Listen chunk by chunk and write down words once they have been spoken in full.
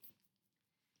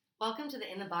Welcome to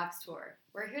the In the Box tour.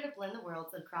 We're here to blend the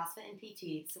worlds of CrossFit and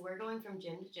PT, so we're going from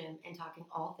gym to gym and talking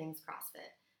all things CrossFit.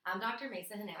 I'm Dr.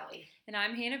 Mesa Hanawi. And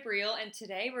I'm Hannah Briel, and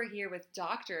today we're here with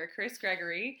Dr. Chris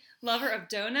Gregory, lover of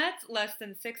donuts, less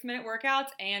than 6-minute workouts,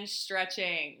 and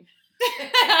stretching.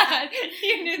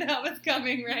 You knew that was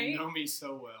coming, right? You know me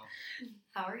so well.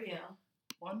 How are you?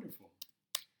 Wonderful.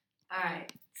 All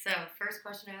right, so first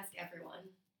question I ask everyone,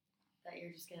 that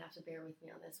you're just going to have to bear with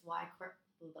me on this. Why CrossFit?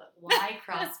 Why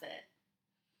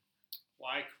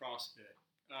CrossFit?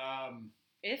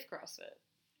 If CrossFit.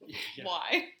 Yeah.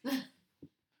 Why?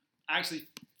 I actually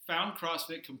found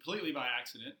CrossFit completely by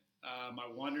accident. I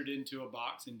wandered into a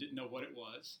box and didn't know what it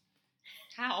was.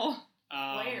 How?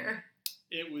 Where?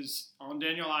 It was on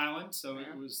Daniel Island, so Yeah.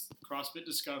 it was CrossFit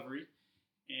Discovery.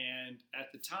 And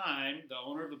at the time, the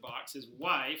owner of the box, his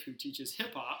wife, who teaches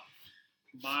hip-hop,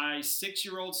 my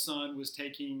 6-year-old son was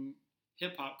taking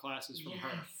hip-hop classes from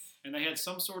her. And they had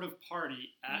some sort of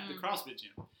party at the CrossFit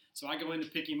gym. So I go in to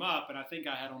pick him up, and I think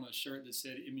I had on a shirt that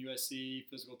said MUSC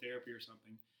Physical Therapy or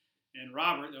something. And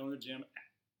Robert, the owner of the gym,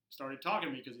 started talking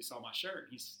to me because he saw my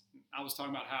shirt. I was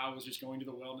talking about how I was just going to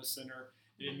the wellness center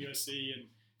at MUSC and,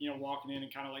 walking in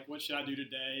and kind of like, what should I do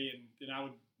today? And then I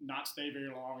would not stay very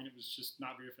long, and it was just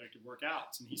not very effective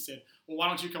workouts. And he said, well, why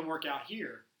don't you come work out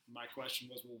here? And my question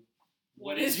was, well,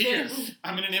 what is here?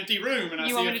 I'm in an empty room, and I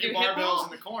see a few barbells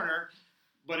in the corner.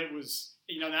 But it was,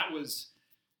 that was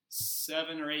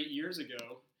 7 or 8 years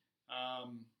ago.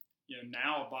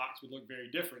 Now a box would look very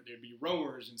different. There'd be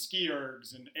rowers and ski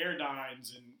ergs and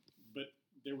airdynes, but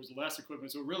there was less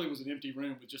equipment. So it really was an empty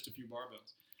room with just a few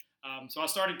barbells. So I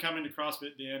started coming to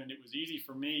CrossFit then, and it was easy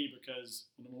for me because,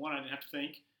 number one, I didn't have to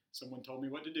think. Someone told me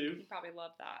what to do. You probably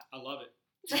love that. I love it.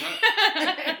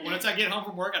 Once I get home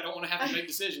from work, I don't want to have to make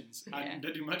decisions. I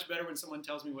do much better when someone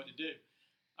tells me what to do.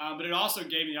 But it also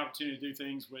gave me the opportunity to do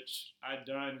things which I'd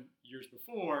done years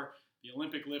before, the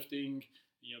Olympic lifting,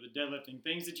 the deadlifting,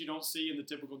 things that you don't see in the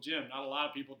typical gym. Not a lot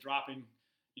of people dropping,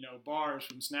 bars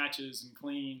from snatches and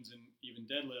cleans and even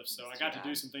deadlifts. So I got to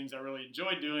do some things I really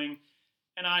enjoyed doing.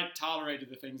 And I tolerated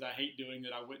the things I hate doing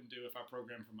that I wouldn't do if I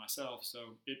programmed for myself.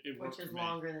 So it worked for me. Which is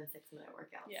longer than 6-minute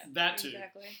workouts. Yeah, that too.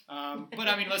 Exactly. But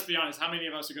I mean, let's be honest. How many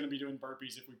of us are going to be doing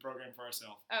burpees if we program for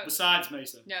ourselves? Oh, besides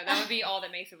Mesa. No, that would be all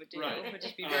that Mesa would do. Right. Would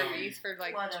just be burpees for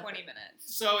like Whatever. 20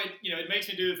 minutes. So it makes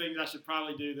me do the things I should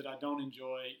probably do that I don't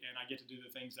enjoy, and I get to do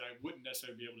the things that I wouldn't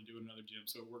necessarily be able to do in another gym.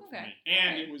 So it worked for me.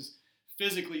 And it was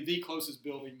physically the closest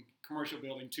commercial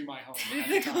building to my home.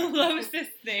 It's the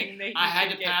closest thing that you I had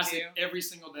could to pass get it every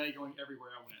single day, going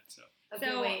everywhere I went. So. Okay,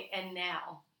 So- wait, and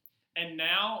now? And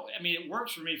now, I mean, it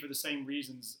works for me for the same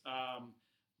reasons. I've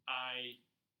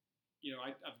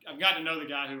gotten to know the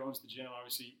guy who owns the gym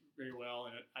obviously very well,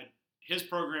 and his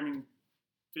programming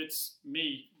fits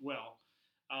me well.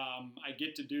 I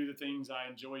get to do the things I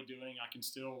enjoy doing. I can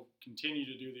still continue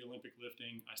to do the Olympic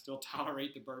lifting. I still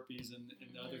tolerate the burpees and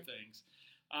the other things.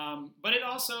 But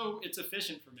it's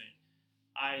efficient for me.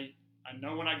 I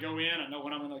know when I go in. I know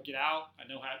when I'm going to get out. I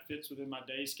know how it fits within my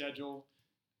day schedule.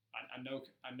 I know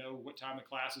what time the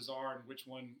classes are and which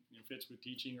one fits with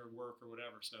teaching or work or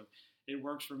whatever. So it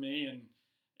works for me. And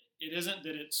it isn't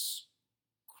that it's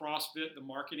CrossFit, the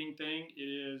marketing thing. It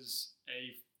is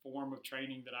a form of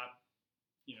training that I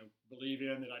believe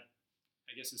in, that I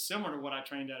guess is similar to what I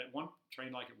trained at one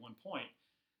point,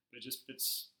 but it just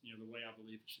fits the way I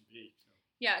believe it should be. So.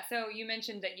 Yeah, so you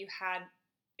mentioned that you had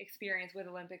experience with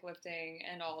Olympic lifting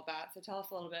and all of that. So tell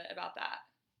us a little bit about that.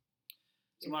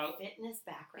 So Your my fitness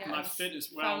background. my fitness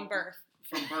From birth.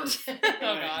 From birth. Oh,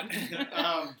 God.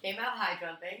 Came out high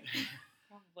jumping.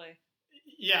 Probably.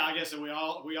 Yeah, I guess that we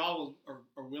all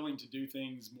are willing to do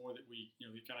things more that we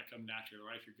kind of come naturally,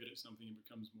 right? If you're good at something, it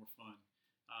becomes more fun.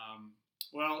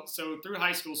 So through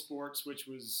high school sports, which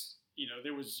was,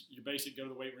 there was your basic go to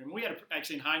the weight room. We had,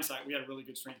 actually in hindsight, we had a really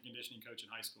good strength and conditioning coach in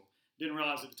high school. Didn't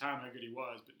realize at the time how good he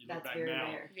was, but you look That's back very now,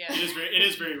 rare. Yeah. it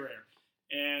is very rare.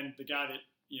 And the guy that,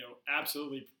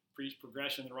 absolutely preached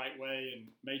progression the right way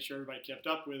and made sure everybody kept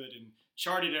up with it and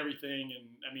charted everything. And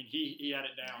I mean, he had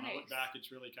it down. Nice. I look back, it's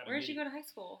really kind of Where did you go to high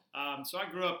school? So I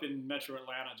grew up in Metro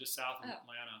Atlanta, just south of Oh.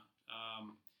 Atlanta.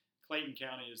 Clayton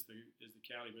County is the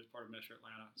county, but it's part of Metro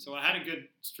Atlanta. So I had a good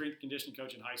strength conditioning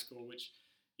coach in high school, which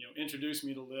introduced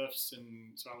me to lifts,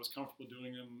 and so I was comfortable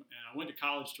doing them. And I went to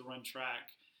college to run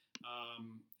track,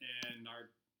 and our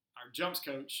jumps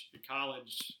coach at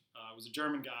college was a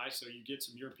German guy, so you get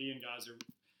some European guys that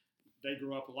they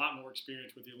grew up a lot more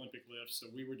experience with the Olympic lifts. So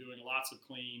we were doing lots of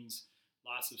cleans,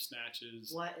 lots of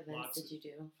snatches. What events did you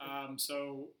do?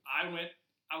 So I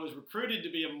was recruited to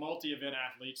be a multi-event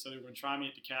athlete, so they were going to try me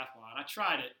at decathlon. I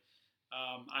tried it.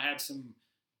 I had some,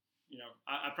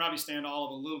 I probably stand all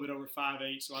of a little bit over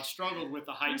 5'8", so I struggled with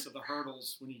the heights of the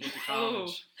hurdles when you get to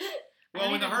college.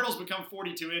 Well, when the hurdles become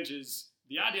 42 inches,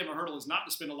 the idea of a hurdle is not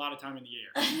to spend a lot of time in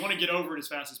the air. You want to get over it as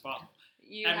fast as possible.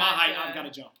 At my height, I've got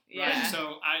to jump. Right? Yeah.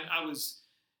 So I was,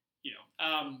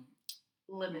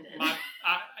 limited.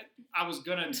 I was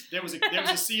gonna. There was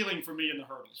a ceiling for me in the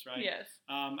hurdles, right? Yes.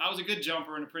 I was a good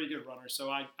jumper and a pretty good runner, so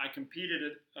I competed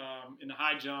in the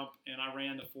high jump, and I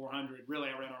ran the 400. Really,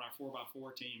 I ran on our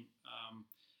 4x4 team,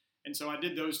 and so I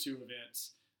did those two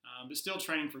events. But still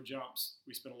training for jumps,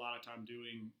 we spent a lot of time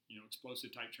doing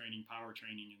explosive type training, power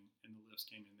training, and the lifts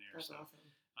came in there. That's so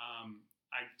awesome.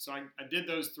 I did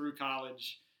those through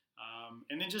college,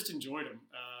 and then just enjoyed them.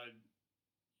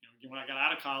 When I got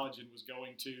out of college and was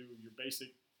going to your basic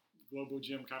global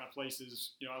gym kind of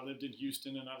places, I lived in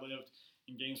Houston and I lived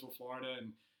in Gainesville, Florida,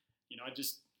 and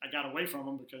I got away from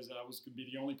them because I was going to be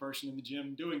the only person in the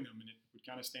gym doing them, and it would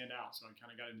kind of stand out. So I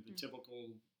kind of got into the typical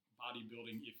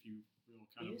bodybuilding, if you will,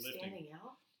 kind of lifting. Standing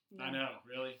out? I know,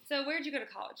 really. So where'd you go to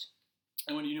college?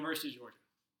 I went to University of Georgia.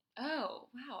 Oh,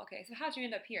 wow. Okay. So how'd you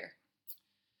end up here?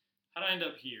 How did I end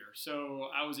up here? So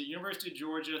I was at University of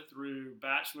Georgia through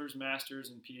bachelor's, master's,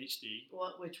 and PhD.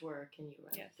 Which were? Can you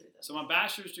run through those? So my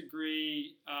bachelor's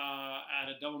degree at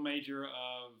a double major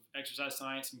of exercise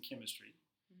science and chemistry.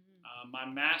 Mm-hmm. My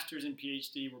master's and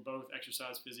PhD were both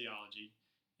exercise physiology.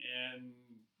 And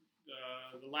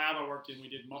the lab I worked in, we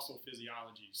did muscle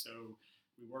physiology. So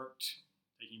we worked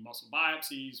taking muscle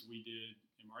biopsies. We did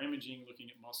MR imaging, looking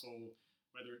at muscle,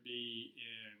 whether it be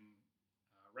in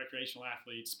recreational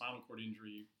athletes, spinal cord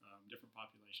injury, different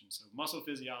populations. So muscle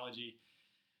physiology.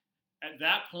 At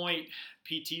that point,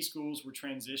 PT schools were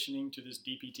transitioning to this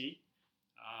DPT,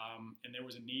 and there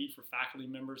was a need for faculty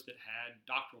members that had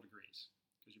doctoral degrees.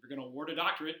 Because if you're going to award a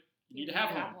doctorate, you need to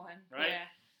have one, right?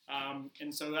 Yeah.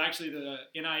 And so actually the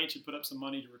NIH had put up some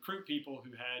money to recruit people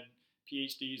who had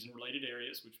PhDs in related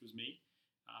areas, which was me.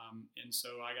 And so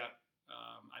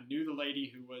I knew the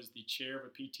lady who was the chair of a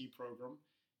PT program,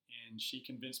 and she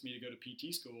convinced me to go to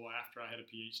PT school after I had a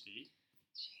PhD.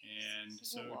 And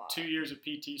so 2 years of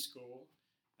PT school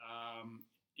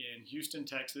in Houston,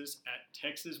 Texas, at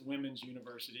Texas Women's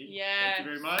University. Yes. Thank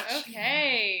you very much.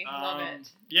 Okay. Love it.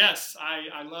 Yes,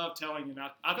 I love telling you.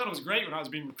 I thought it was great when I was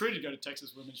being recruited to go to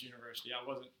Texas Women's University. I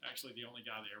wasn't actually the only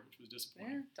guy there, which was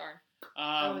disappointing. Darn.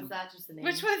 Was that just the name?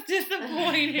 Which was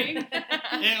disappointing.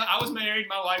 Yeah, I was married.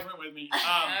 My wife went with me. Okay.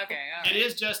 All right. It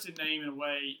is just a name in a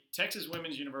way. Texas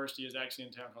Women's University is actually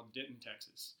in a town called Denton,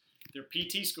 Texas. Their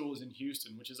PT school is in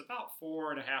Houston, which is about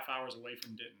 4.5 hours away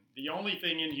from Denton. The only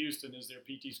thing in Houston is their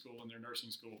PT school and their nursing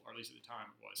school, or at least at the time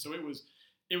it was. So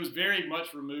it was very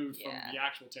much removed from the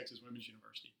actual Texas Women's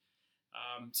University.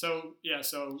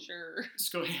 Sure.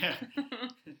 School, yeah.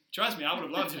 Trust me, I would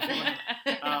have loved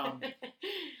it.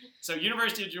 So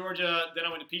University of Georgia, then I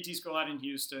went to PT school out in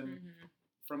Houston. Mm-hmm.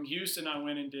 From Houston, I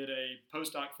went and did a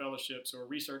postdoc fellowship, so a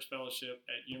research fellowship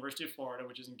at University of Florida,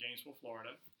 which is in Gainesville, Florida.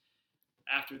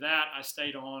 After that, I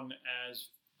stayed on as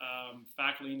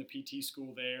faculty in the PT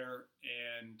school there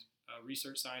and a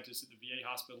research scientist at the VA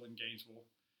hospital in Gainesville.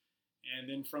 And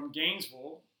then from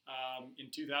Gainesville,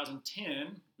 in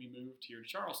 2010, we moved here to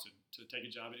Charleston to take a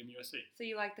job at MUSC. So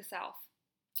you like the South?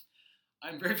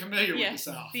 I'm very familiar with the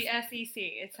South. The SEC,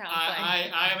 it sounds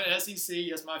like. I am an SEC.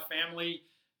 Yes, my family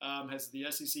has the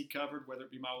SEC covered, whether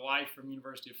it be my wife from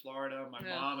University of Florida, my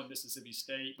mom at Mississippi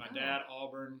State, my dad,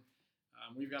 Auburn.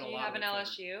 We've got a lot. Do you have an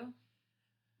LSU?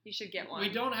 You should get one. We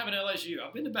don't have an LSU.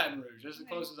 I've been to Baton Rouge. That's as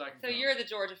close as I can So come. you're the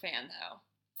Georgia fan, though.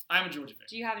 I'm a Georgia fan.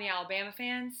 Do you have any Alabama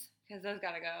fans? Because those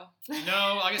got to go.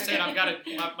 No, like I said, I've got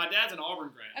my dad's an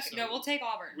Auburn grad. Okay, so no, we'll take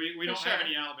Auburn. We don't have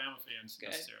any Alabama fans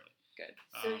necessarily. Good.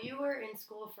 So you were in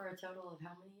school for a total of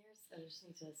how many years? I just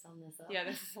need to sum this up. Yeah,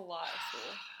 this is a lot of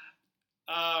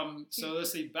school. So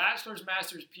let's see. Bachelor's,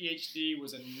 master's, PhD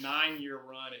was a 9-year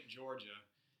run at Georgia,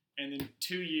 and then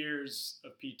 2 years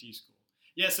of PT school.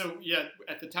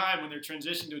 At the time when they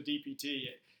transitioned to a DPT,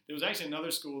 there was actually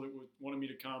another school that wanted me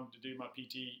to come to do my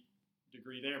PT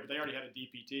degree there, but they already had a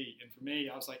DPT. And for me,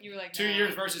 I was like, you were like 2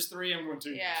 years versus 3. I'm going 2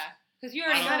 years. Yeah, because you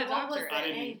already got a doctorate. What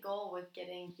was the end goal with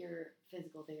getting your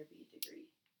physical therapy degree?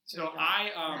 So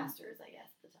master's, I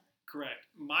guess, at the time. Correct.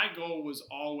 My goal was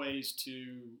always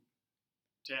to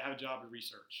have a job in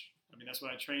research. I mean, that's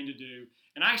what I trained to do.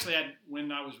 And I actually had,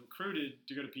 when I was recruited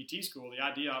to go to PT school, the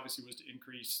idea obviously was to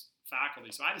increase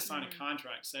faculty. So I had to sign a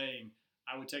contract saying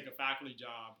I would take a faculty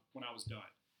job when I was done.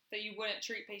 That you wouldn't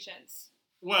treat patients.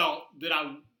 Well,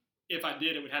 if I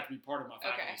did, it would have to be part of my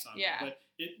faculty assignment. Yeah. But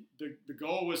the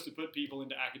goal was to put people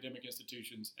into academic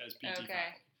institutions as PT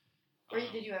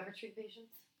faculty. Did you ever treat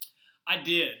patients? I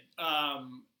did.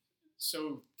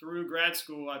 So through grad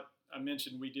school, I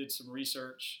mentioned we did some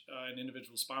research in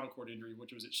individual spinal cord injury,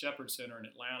 which was at Shepherd Center in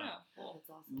Atlanta. Oh, That's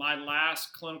awesome. My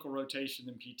last clinical rotation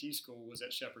in PT school was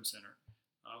at Shepherd Center.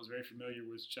 I was very familiar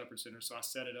with Shepherd Center, so I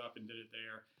set it up and did it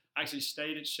there. I actually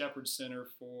stayed at Shepherd Center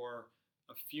for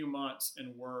a few months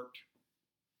and worked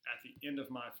at the end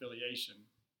of my affiliation.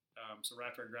 So right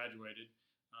after I graduated,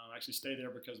 I actually stayed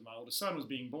there because my oldest son was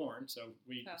being born. So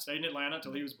we stayed in Atlanta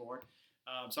until he was born.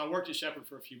 So I worked at Shepherd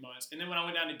for a few months. And then when I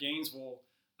went down to Gainesville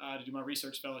to do my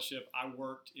research fellowship, I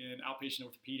worked in outpatient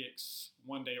orthopedics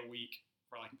 1 day a week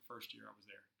for like the first year I was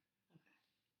there.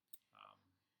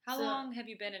 How long have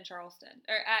you been in Charleston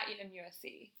or at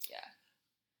MUSC? Yeah.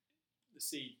 Let's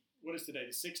see, what is today?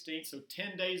 The 16th. So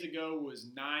 10 days ago was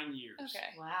 9 years.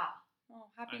 Okay. Wow. Oh,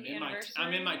 happy I'm anniversary.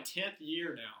 I'm in my 10th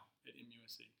year now at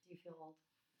MUSC. Do you feel old?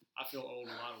 I feel old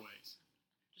in a lot of ways.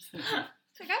 I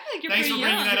feel like you're Thanks for pretty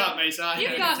bringing young. that up, Mesa.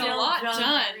 You've gotten a Still lot jumped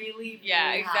done. Really, Yeah,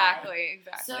 really exactly.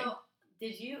 high. So,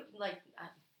 did you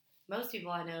most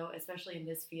people I know, especially in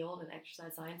this field in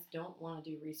exercise science, don't want to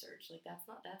do research. Like that's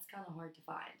kind of hard to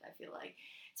find. I feel like,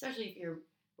 especially if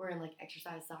we're in like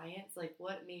exercise science. Like,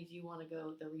 what made you want to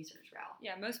go the research route?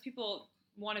 Yeah, most people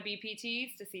want to be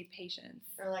PTs to see patients.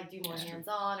 Or like do more That's true.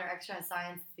 hands-on or exercise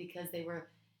science because they were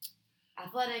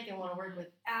athletic and want to work with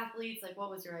athletes. Like,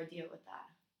 what was your idea with that?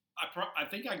 I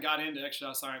think I got into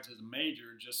exercise science as a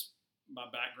major, just my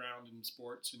background in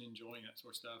sports and enjoying that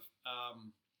sort of stuff.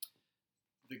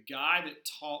 The guy that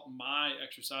taught my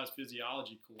exercise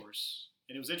physiology course,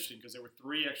 and it was interesting because there were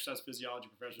 3 exercise physiology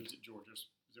professors at Georgia.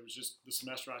 It was just the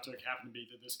semester I took happened to be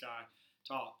that this guy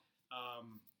taught.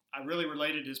 I really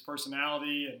related to his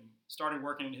personality and started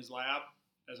working in his lab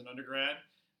as an undergrad.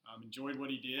 Enjoyed what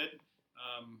he did.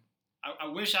 I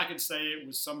wish I could say it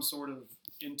was some sort of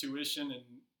intuition and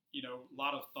a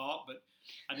lot of thought, but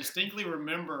I distinctly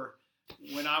remember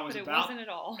when I was But it about. wasn't at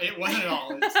all. It wasn't at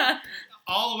all. It's,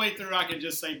 all the way through, I can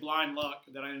just say blind luck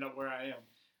that I ended up where I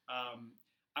am.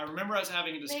 I remember us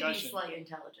having a discussion. Maybe slight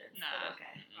intelligence. Nah. But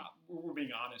okay. We're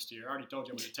being honest here. I already told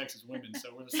you I'm with Texas women, so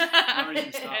we're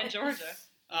already stop. And Georgia.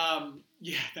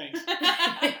 Yeah, thanks.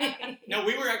 No,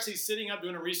 we were actually sitting up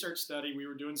doing a research study. We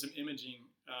were doing some imaging,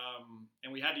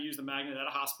 and we had to use the magnet at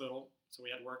a hospital, so we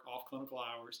had to work off clinical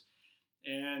hours.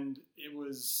 And it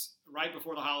was right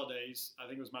before the holidays. I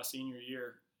think it was my senior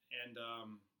year, and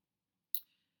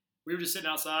we were just sitting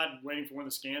outside waiting for one of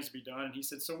the scans to be done. And he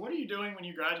said, "So what are you doing when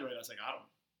you graduate?" I was like,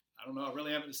 "I don't know. I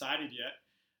really haven't decided yet."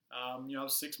 I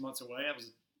was 6 months away. That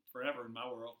was forever in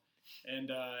my world.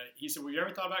 And he said, "Well, you ever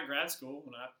thought about grad school?"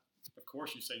 And of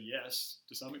course, you say yes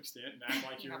to some extent and act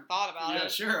like you're. I've thought about it. Yeah,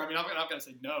 sure. I mean, I've got to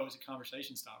say no as a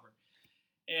conversation stopper.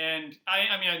 And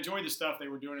I enjoyed the stuff they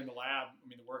were doing in the lab. I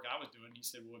mean, the work I was doing. He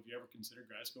said, "Well, have you ever considered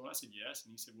grad school?" I said yes.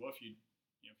 And he said, "Well, if you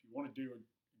want to do a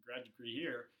grad degree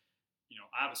here,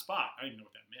 I have a spot." I didn't know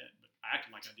what that meant, but I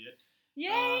acted like I did.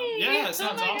 Yay! Yeah, it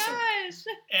sounds oh my awesome. Gosh.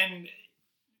 And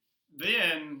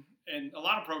then, a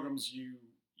lot of programs, you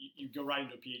go right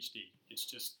into a PhD. It's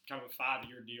just kind of a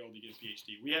 5-year deal to get a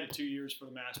PhD. We had 2 years for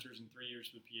the master's and 3 years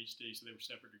for the PhD, so they were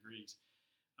separate degrees.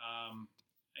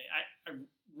 I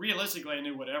realistically, I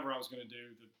knew whatever I was going to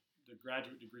do, the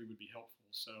graduate degree would be helpful.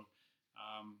 So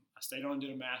I stayed on and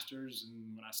did a master's,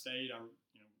 and when I stayed, I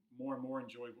more and more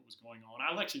enjoyed what was going on.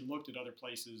 I actually looked at other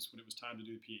places when it was time to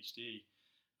do the PhD.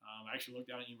 I actually looked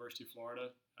down at University of Florida.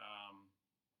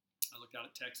 I looked out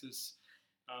at Texas.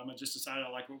 I just decided I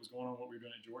liked what was going on, what we were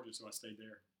doing at Georgia, so I stayed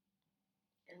there.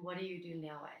 And what do you do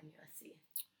now at MUSC?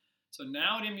 So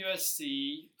now at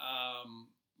MUSC,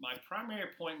 my primary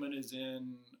appointment is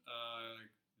in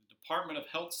the Department of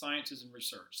Health Sciences and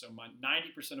Research. So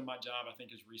 90% of my job, I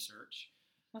think, is research.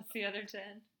 What's the other 10?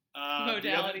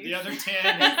 Modalities. The other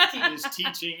 10 is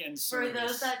teaching and service. For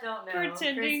those that don't know,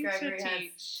 Pretending Chris to Gregory has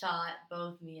teach. taught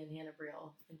both me and Hannah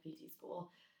Brill in PT school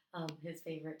his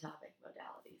favorite topic,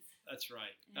 modalities. That's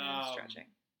right. And stretching.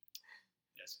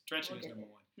 Yes, stretching We'll is get number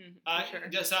there. one. For sure.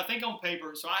 Yes, I think on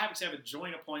paper, so I actually have a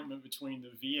joint appointment between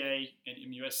the VA and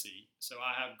MUSC. So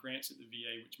I have grants at the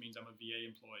VA, which means I'm a VA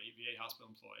employee, VA hospital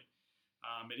employee.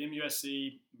 At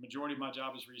MUSC, majority of my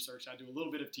job is research. I do a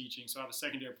little bit of teaching, so I have a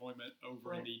secondary appointment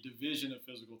over in the Division of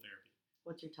Physical Therapy.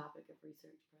 What's your topic of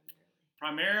research primarily?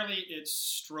 Primarily, it's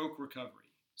stroke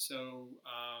recovery. So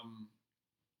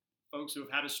folks who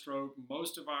have had a stroke,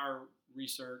 most of our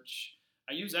research,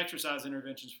 I use exercise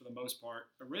interventions for the most part,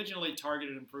 originally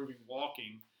targeted improving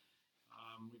walking.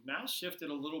 We've now shifted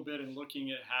a little bit in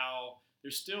looking at how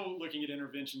they're still looking at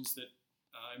interventions that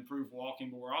improve walking,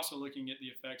 but we're also looking at the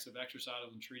effects of exercise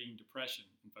on treating depression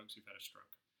in folks who've had a stroke.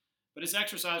 But it's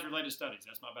exercise-related studies.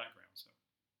 That's my background. So.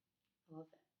 I love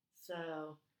it.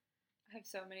 So, I have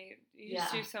so many. You Yeah.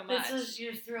 just do so much.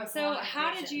 You just threw us a So lot of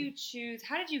how did information.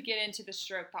 how did you get into the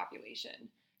stroke population?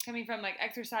 Coming from like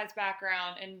exercise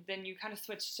background and then you kind of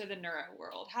switched to the neuro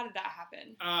world. How did that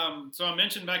happen? So I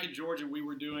mentioned back at Georgia, we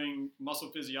were doing muscle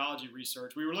physiology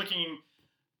research. We were looking,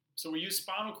 so we use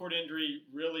spinal cord injury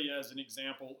really as an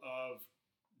example of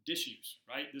disuse,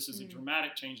 right? This is a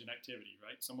dramatic change in activity,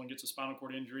 right? Someone gets a spinal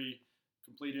cord injury,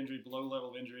 complete injury, below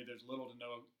level injury. There's little to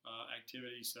no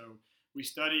activity. So we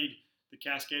studied the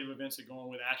cascade of events that go on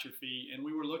with atrophy, and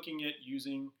we were looking at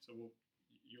using,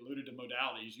 you alluded to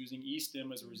modalities, using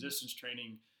E-stim as a resistance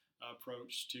training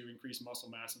approach to increase muscle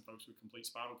mass in folks with complete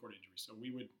spinal cord injury. So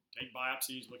we would take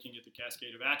biopsies looking at the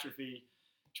cascade of atrophy,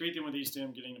 treat them with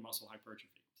E-stim, getting to muscle hypertrophy.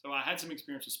 So I had some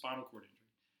experience with spinal cord injury.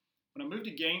 When I moved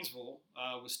to Gainesville,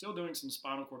 I was still doing some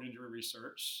spinal cord injury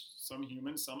research, some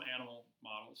human, some animal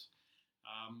models.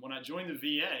 When I joined the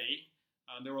VA,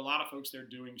 there were a lot of folks there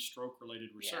doing stroke-related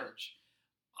research.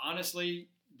 Honestly,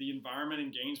 the environment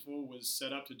in Gainesville was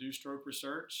set up to do stroke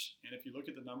research, and if you look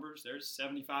at the numbers, there's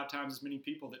 75 times as many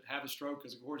people that have a stroke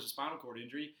as a spinal cord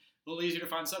injury. A little easier to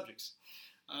find subjects.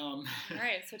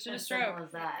 Right, switching to As stroke. simple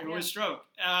as that. It was stroke.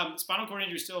 Spinal cord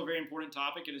injury is still a very important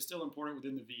topic. It is still important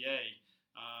within the VA.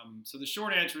 So the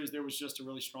short answer is there was just a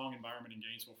really strong environment in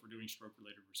Gainesville for doing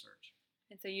stroke-related research.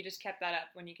 And so you just kept that up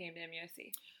when you came to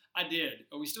MUSC. I did.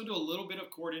 We still do a little bit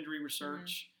of cord injury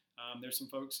research. There's some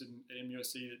folks at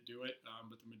MUSC that do it,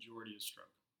 but the majority is stroke.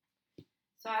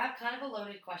 So I have kind of a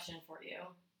loaded question for you,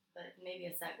 but maybe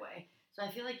a segue. So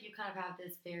I feel like you kind of have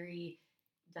this very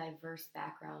diverse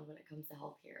background when it comes to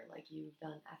healthcare. Like you've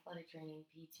done athletic training,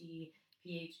 PT,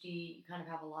 PhD. You kind of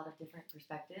have a lot of different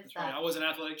perspectives. That's right. I was an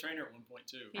athletic trainer at one point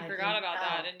too. You forgot about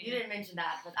that, didn't you? You didn't mention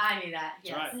that, but I knew that.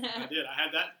 Yes. That's right. I did. I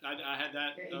had that. I had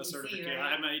that Your ATC, certificate. right?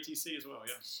 I had my ATC as well.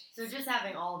 Yeah. So just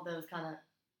having all of those kind of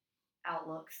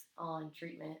outlooks on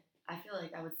treatment, I feel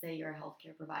like I would say you're a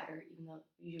healthcare provider, even though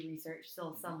you do research,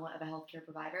 still somewhat of a healthcare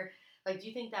provider. Like, do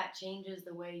you think that changes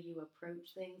the way you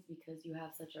approach things because you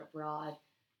have such a broad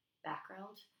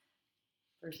background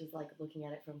versus like looking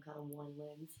at it from kind of one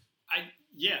lens?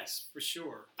 Yes, for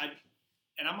sure. And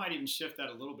I might even shift that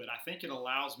a little bit. I think it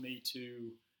allows me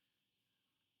to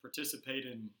participate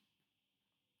in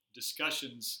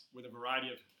discussions with a variety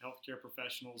of healthcare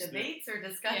professionals. Debates or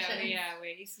discussions? Yeah,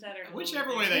 wait, you stuttered.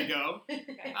 Whichever way they go.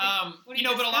 Okay. What are You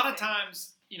know, but a lot of discussing?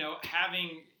 times,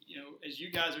 having, as you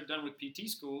guys are done with PT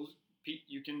schools,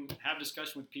 you can have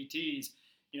discussion with PTs.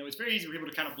 It's very easy for people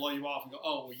to kind of blow you off and go,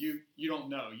 oh, well, you don't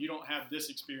know. You don't have this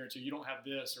experience, or you don't have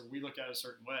this, or we look at it a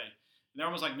certain way. And they're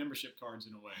almost like membership cards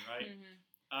in a way, right? Mm-hmm.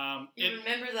 You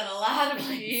remember that a lot of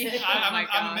places.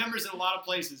 I'm members in a lot the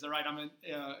places, all right? I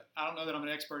don't know that I'm an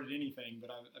expert at anything,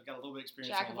 but I've got a little bit of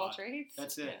experience. Jack in of a all lot. trades.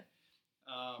 That's it.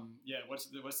 Yeah. What's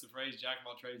the phrase? Jack of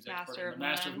all trades, Master expert, of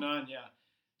master none. of none. Yeah.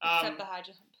 Except the high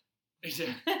jump.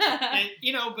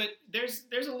 But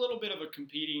there's a little bit of a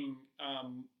competing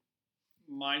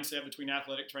mindset between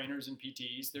athletic trainers and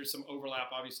PTs. There's some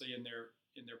overlap, obviously, in their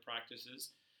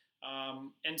practices,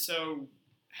 and so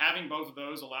having both of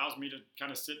those allows me to kind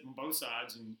of sit on both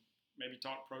sides and maybe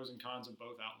talk pros and cons of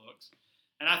both outlooks.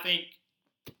 And I think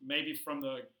maybe from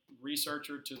the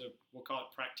researcher to the, we'll call it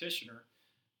practitioner,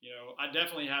 I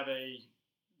definitely have a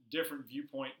different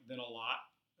viewpoint than a lot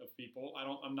of people.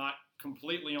 I'm not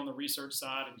completely on the research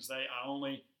side and say I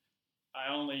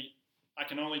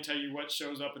can only tell you what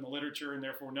shows up in the literature and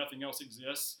therefore nothing else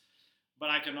exists. But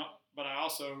I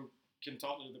also can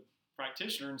talk to the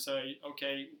practitioner and say,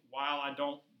 okay, while I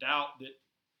don't doubt that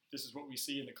this is what we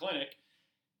see in the clinic,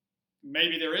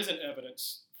 maybe there isn't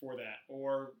evidence for that,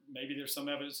 or maybe there's some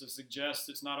evidence that suggests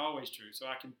it's not always true. So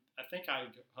I think I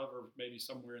hover maybe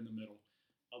somewhere in the middle,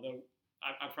 although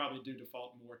I probably do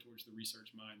default more towards the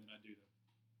research mind than I do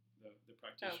the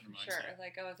practitioner mindset. Sure.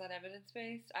 Like, is that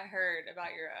evidence-based? I heard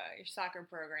about your soccer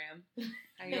program.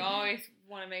 How you always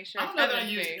want to make sure I don't it's know that I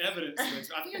use evidence-based. evidence.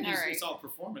 I think I use All right. it's all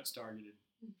performance targeted,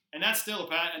 and that's still a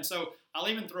pattern. And so I'll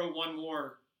even throw one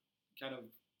more kind of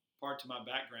part to my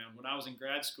background. When I was in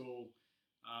grad school,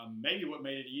 maybe what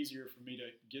made it easier for me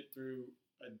to get through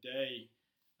a day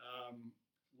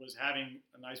was having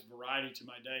a nice variety to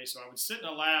my day. So I would sit in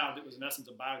a lab that was in essence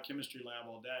a biochemistry lab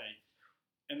all day.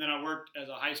 And then I worked as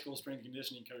a high school strength and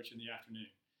conditioning coach in the afternoon.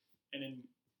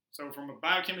 So from a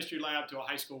biochemistry lab to a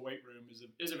high school weight room is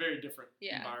a very different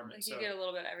environment. Like so you get a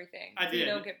little bit of everything. I So did. You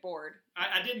don't get bored.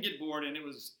 I didn't get bored, and it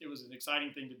was an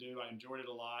exciting thing to do. I enjoyed it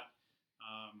a lot.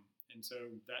 And so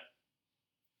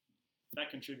that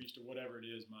contributes to whatever it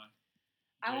is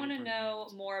I want to daily know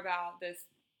programs. more about this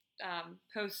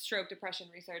post-stroke depression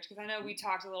research, because I know we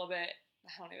talked a little bit,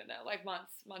 I don't even know, like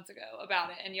months ago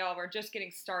about it, and y'all were just getting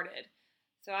started.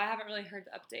 So I haven't really heard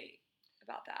the update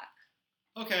about that.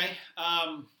 Okay.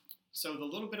 So the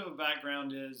little bit of a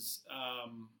background is,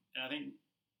 and I think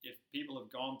if people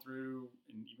have gone through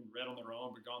and even read on their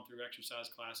own, but gone through exercise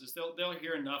classes, they'll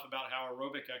hear enough about how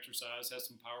aerobic exercise has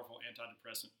some powerful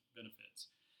antidepressant benefits.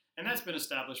 And that's been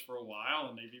established for a while,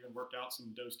 and they've even worked out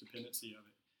some dose dependency of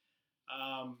it.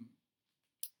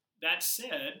 That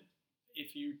said,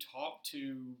 if you talk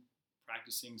to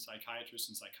practicing psychiatrists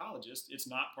and psychologists, it's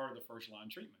not part of the first line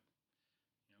treatment.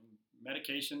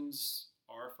 Medications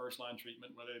are first line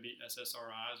treatment, whether they be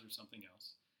SSRIs or something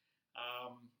else.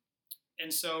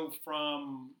 And so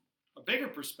from a bigger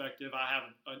perspective, I have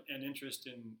an interest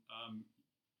in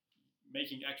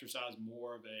making exercise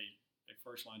more of a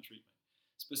first line treatment.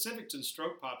 Specific to the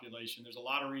stroke population, there's a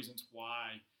lot of reasons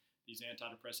why these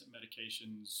antidepressant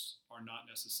medications are not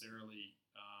necessarily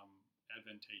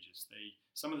advantageous.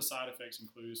 Some of the side effects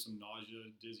include some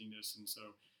nausea, dizziness, and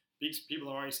so people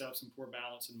that already have some poor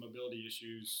balance and mobility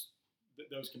issues,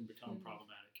 those can become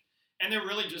problematic. And they're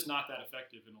really just not that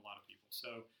effective in a lot of people.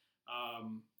 So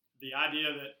the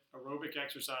idea that aerobic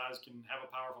exercise can have a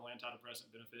powerful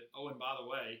antidepressant benefit. Oh, and by the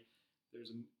way,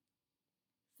 there's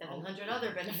 700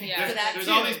 other benefits Yeah. to that there's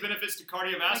too. all these benefits to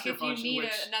cardiovascular Like if you function, need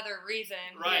which another reason,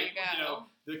 right, here you go.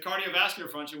 the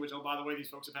cardiovascular function, which by the way, these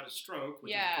folks have had a stroke,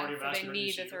 which is a So cardiovascular they need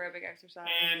issue. this aerobic exercise.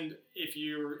 And if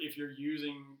you're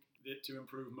using it to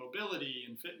improve mobility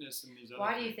and fitness and these other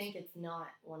Why do you things, think it's not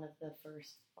one of the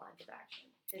first lines of action?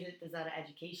 Is that an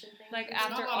education thing? Like it's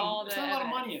after not a lot all of, it's the not a lot of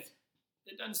money in evidence.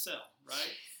 it. It doesn't sell,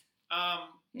 right?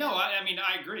 No, I mean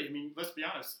I agree. I mean, let's be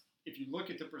honest. If you look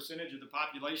at the percentage of the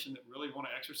population that really want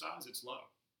to exercise, it's low.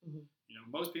 Mm-hmm.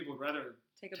 Most people would rather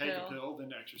Take a a pill. pill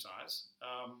than exercise.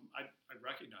 I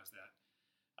recognize that.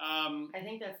 I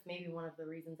think that's maybe one of the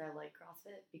reasons I like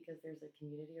CrossFit, because there's a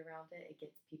community around it. It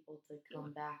gets people to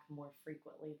come back more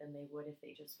frequently than they would if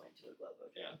they just went to a Globo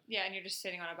gym. Yeah, and you're just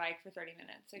sitting on a bike for 30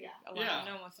 minutes. Like, Yeah.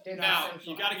 No one wants to do They're that. not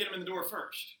Now you got to get them in the door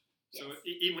first. So Yes.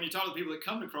 even when you talk to people that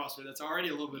come to CrossFit, that's already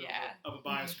a little bit of a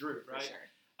biased group, For right? sure.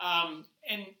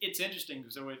 And it's interesting.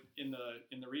 So in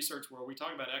the research world, we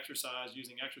talk about exercise,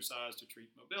 using exercise to treat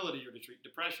mobility or to treat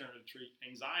depression or to treat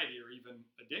anxiety or even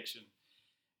addiction.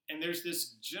 And there's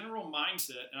this general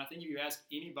mindset, and I think if you ask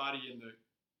anybody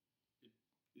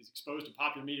is exposed to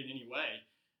popular media in any way,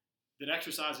 that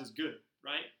exercise is good,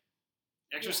 right?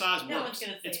 Exercise No one's works.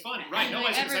 gonna say It's funny, that. right?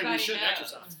 Nobody's going to say we Everybody shouldn't knows.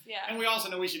 exercise. Yeah. And we also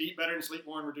know we should eat better and sleep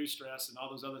more and reduce stress and all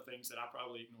those other things that I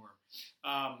probably ignore.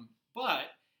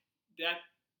 But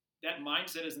that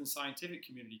mindset is in the scientific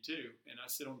community too. And I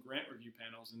sit on grant review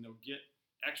panels and they'll get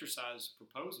exercise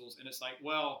proposals and it's like,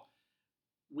 well,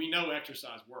 we know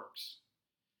exercise works.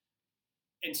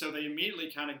 And so they immediately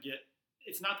kind of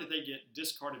it's not that they get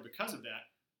discarded because of that,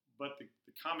 but the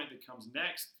comment that comes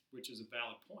next, which is a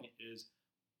valid point, is,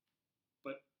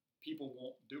 but people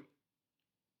won't do it.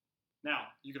 Now,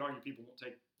 you could argue people won't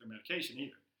take their medication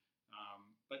either,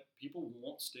 but people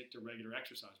won't stick to regular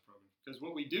exercise programs. Because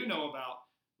what we do know about,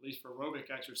 at least for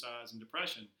aerobic exercise and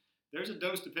depression, there's a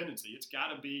dose dependency. It's got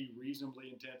to be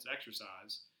reasonably intense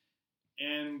exercise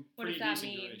and What pretty does that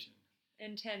decent mean? duration.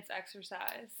 Intense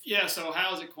exercise. Yeah, so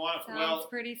how is it quantified? Sounds Well,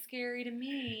 pretty scary to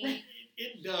me.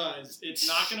 it does. It's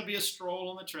not going to be a stroll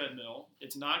on the treadmill.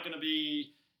 It's not going to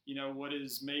be, what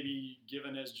is maybe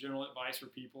given as general advice for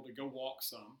people to go walk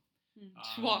some.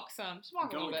 Just walk some. Just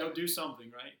walk a little bit. Go do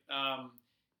something, right?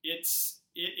 It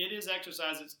is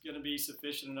exercise that's going to be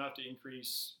sufficient enough to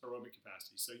increase aerobic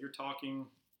capacity. So you're talking,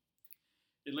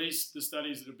 at least the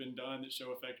studies that have been done that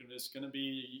show effectiveness, going to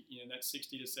be that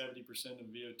 60 to 70% of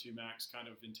VO2 max kind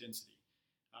of intensity.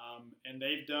 And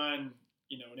they've done,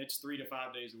 and it's 3 to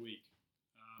 5 days a week.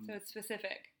 So it's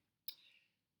specific.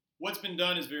 What's been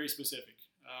done is very specific.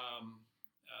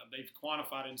 They've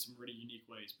quantified it in some really unique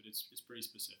ways, but it's pretty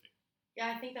specific.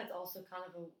 Yeah, I think that's also kind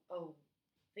of a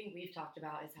thing we've talked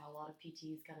about, is how a lot of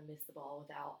PTs kind of miss the ball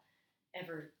without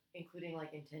ever including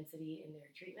like intensity in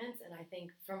their treatments. And I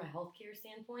think from a healthcare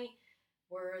standpoint,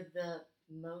 we're the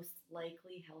most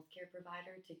likely healthcare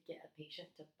provider to get a patient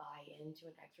to buy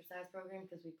into an exercise program,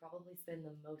 because we probably spend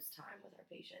the most time with our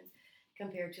patients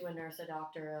compared to a nurse, a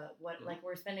doctor, like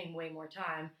we're spending way more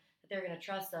time, that they're going to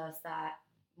trust us that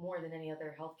more than any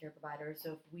other healthcare provider.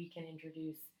 So if we can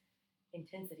introduce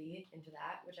intensity into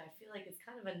that, which I feel like is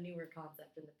kind of a newer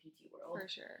concept in the PT world. For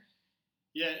sure.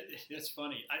 Yeah, it's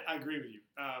funny. I agree with you.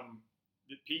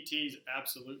 The PTs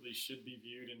absolutely should be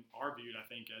viewed and are viewed, I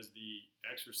think, as the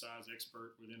exercise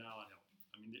expert within Allied Health.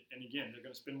 I mean, and again, they're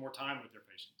going to spend more time with their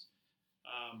patients.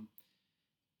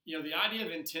 The idea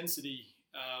of intensity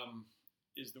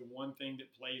is the one thing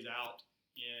that plays out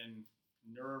in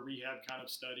neuro rehab kind of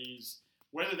studies,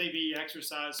 whether they be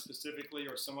exercise specifically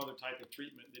or some other type of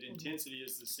treatment, that intensity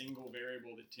is the single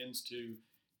variable that tends to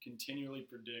continually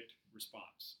predict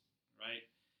response, right?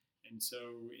 And so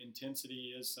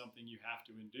intensity is something you have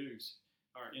to introduce.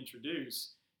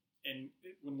 And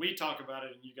when we talk about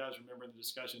it, and you guys remember the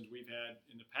discussions we've had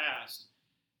in the past,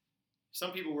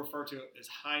 some people refer to it as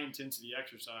high intensity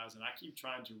exercise, and I keep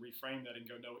trying to reframe that and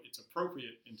go, no, it's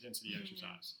appropriate intensity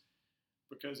exercise,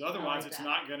 because otherwise it's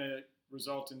not going to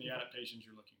result in the adaptations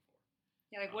you're looking for.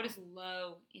 Yeah, like what is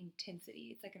low intensity?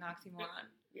 It's like an oxymoron.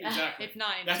 Yeah. Exactly. It's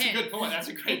not intense. That's a good point. That's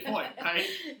a great point, right?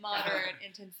 Moderate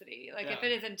intensity. Like if Yeah.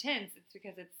 it is intense, it's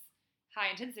because it's high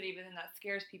intensity, but then that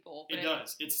scares people. It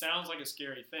does. It sounds like a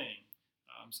scary thing.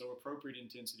 So appropriate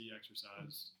intensity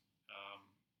exercise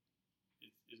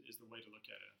is the way to look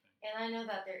at it, I think. And I know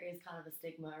that there is kind of a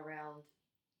stigma around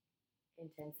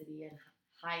intensity and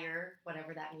higher,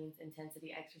 whatever that means,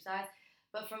 intensity exercise.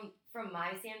 But from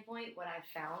my standpoint, what I've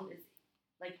found is,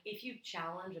 like, if you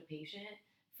challenge a patient,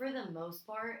 for the most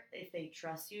part, if they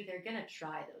trust you, they're gonna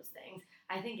try those things.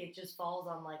 I think it just falls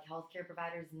on like healthcare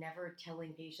providers never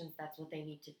telling patients that's what they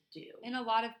need to do. And a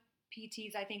lot of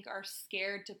PTs, I think, are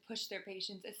scared to push their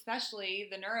patients, especially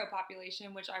the neuro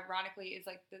population, which ironically is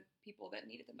like the people that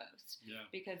need it the most. Yeah.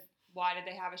 Because why did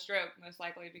they have a stroke? Most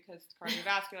likely because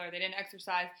cardiovascular, they didn't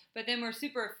exercise. But then we're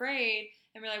super afraid,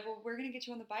 and we're like, well, we're going to get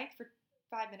you on the bike for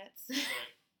 5 minutes. Right.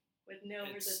 With no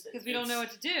resistance. Because we don't know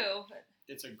what to do.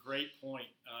 It's a great point.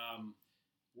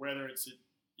 Whether it's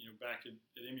back at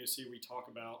MUSC, we talk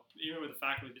about, even with the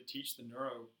faculty that teach the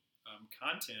neuro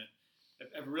content,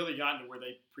 have really gotten to where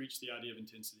they preach the idea of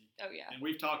intensity. Oh yeah. And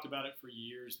we've talked about it for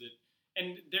years.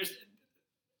 I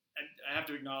have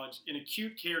to acknowledge, in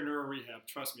acute care neuro rehab,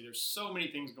 trust me, there's so many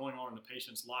things going on in the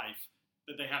patient's life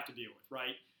that they have to deal with,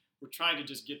 right? We're trying to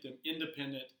just get them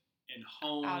independent and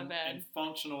home and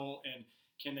functional, and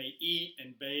can they eat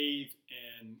and bathe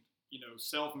and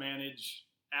self-manage.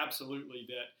 Absolutely,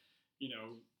 that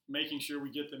making sure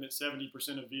we get them at 70%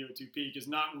 of VO2 peak is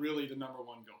not really the number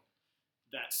one goal.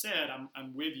 That said,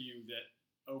 I'm with you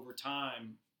that over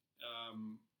time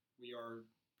we are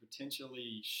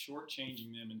potentially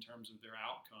shortchanging them in terms of their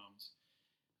outcomes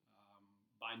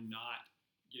by not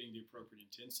getting the appropriate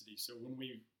intensity. So when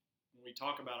we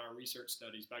talk about our research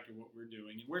studies, back to what we're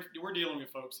doing, and we're dealing with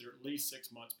folks that are at least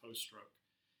 6 months post-stroke.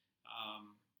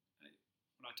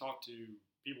 When I talk to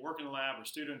people working in the lab or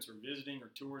students or visiting or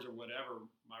tours or whatever,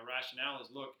 my rationale is,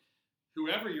 look,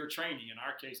 whoever you're training, in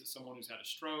our case it's someone who's had a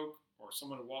stroke or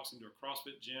someone who walks into a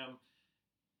CrossFit gym,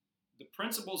 the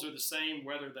principles are the same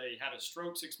whether they had a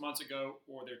stroke 6 months ago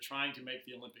or they're trying to make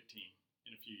the Olympic team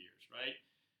in a few years, right?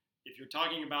 If you're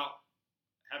talking about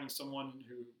having someone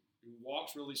who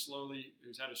walks really slowly,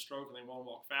 who's had a stroke and they want to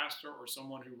walk faster, or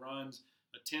someone who runs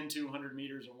a 10-200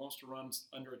 meters and wants to run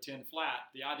under a 10 flat,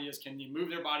 the idea is, can you move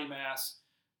their body mass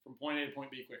from point A to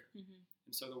point B quicker? Mm-hmm.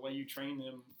 And so the way you train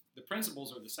them, the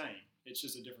principles are the same. It's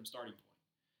just a different starting point.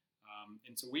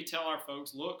 And so we tell our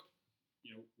folks, look,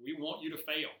 we want you to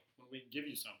fail when we give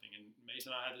you something. And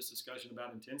Mason and I had this discussion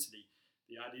about intensity.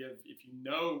 The idea of, if to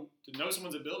know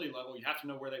someone's ability level, you have to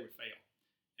know where they would fail.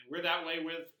 And we're that way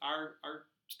with our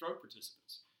stroke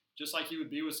participants, just like you would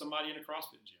be with somebody in a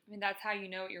CrossFit gym. I mean, that's how you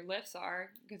know what your lifts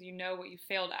are, because you know what you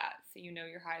failed at. So you know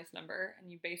your highest number,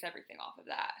 and you base everything off of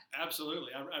that.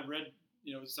 Absolutely. I read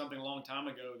something a long time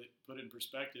ago that put it in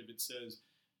perspective. It says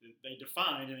that they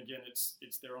define, and again,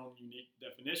 it's their own unique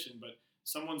definition, but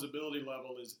someone's ability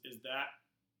level is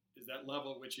that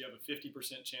level at which you have a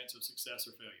 50% chance of success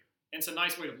or failure. And it's a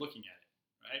nice way of looking at it,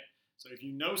 right? So if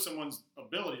you know someone's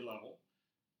ability level,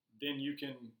 then you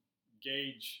can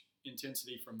gauge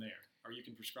intensity from there, or you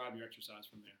can prescribe your exercise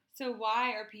from there. So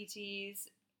why are PTs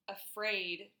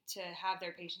afraid to have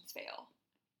their patients fail?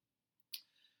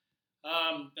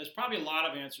 There's probably a lot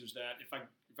of answers to that.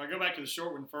 If I go back to the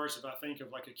short one first, if I think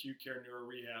of like acute care neuro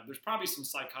rehab, there's probably some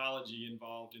psychology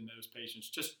involved in those patients,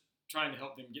 just trying to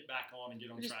help them get back on and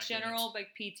get on track. Just general like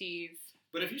PTs.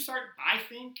 But if you start, I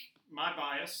think my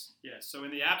bias, yes. So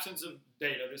in the absence of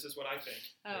data, this is what I think.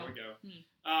 Oh. There we go.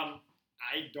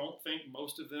 I don't think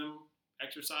most of them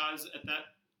exercise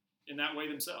in that way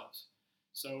themselves.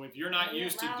 So if you're not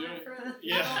used to doing,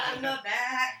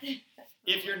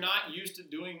 if you're not used to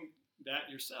doing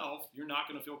that yourself, you're not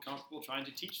going to feel comfortable trying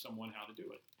to teach someone how to do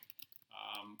it.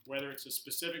 Whether it's a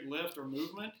specific lift or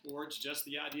movement, or it's just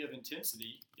the idea of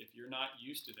intensity, if you're not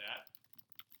used to that,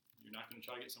 you're not going to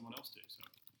try to get someone else to. So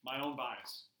my own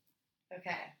bias.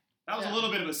 Okay. That was a little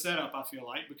bit of a setup, I feel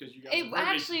like, because you guys. It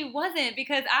actually wasn't,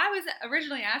 because I was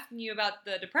originally asking you about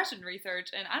the depression research,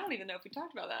 and I don't even know if we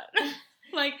talked about that.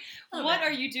 Like, what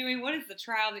are you doing? What is the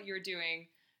trial that you're doing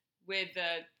with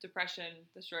the depression,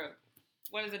 the stroke?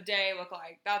 What does a day look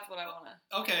like? That's what I want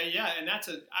to. Okay, yeah, and I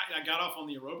got off on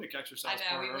the aerobic exercise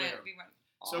I know part we earlier. went.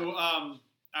 So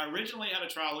I originally had a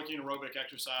trial looking at aerobic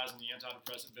exercise and the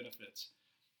antidepressant benefits.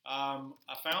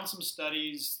 I found some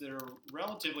studies that are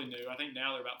relatively new. I think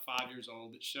now they're about 5 years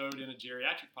old that showed in a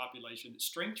geriatric population that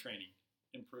strength training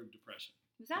improved depression.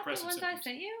 Was that the depressive ones I symptoms.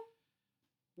 sent you?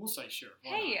 We'll say sure.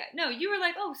 Why Hey, no, you were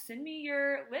like, oh, send me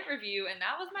your lit review, and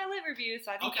that was my lit review.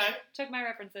 So I think Okay. you took my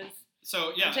references. not?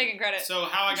 So yeah. I'm taking credit. So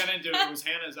how I got into it was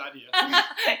Hannah's idea.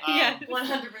 Yeah. 100%.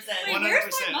 Wait,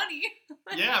 where's 100%. my money?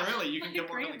 Yeah, really. You can Get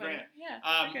come work on the money. grant.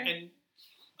 Yeah. Okay.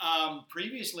 And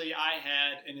previously, I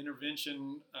had an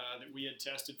intervention that we had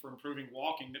tested for improving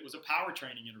walking that was a power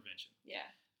training intervention. Yeah.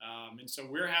 And so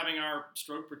we're having our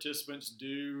stroke participants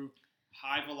do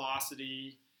high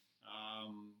velocity,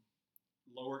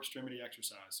 lower extremity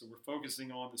exercise. So we're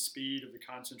focusing on the speed of the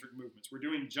concentric movements. We're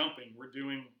doing jumping. We're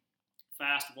doing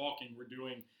fast walking. We're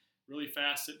doing really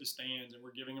fast sit to stands, and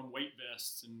we're giving them weight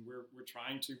vests, and we're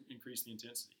trying to increase the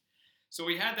intensity. So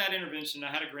we had that intervention.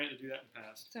 I had a grant to do that in the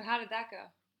past. So how did that go?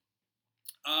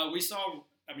 We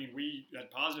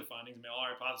had positive findings. All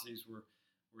our hypotheses were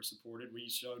supported. We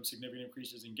showed significant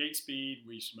increases in gait speed.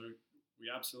 We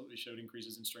absolutely showed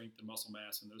increases in strength and muscle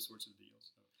mass and those sorts of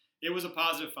deals. So it was a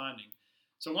positive finding.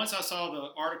 So once I saw the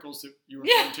articles that you were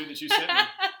referring to that you sent me,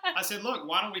 I said, look,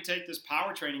 why don't we take this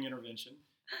power training intervention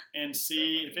and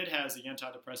see if it has the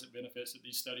antidepressant benefits that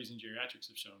these studies in geriatrics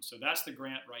have shown. So that's the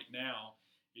grant right now,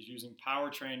 is using power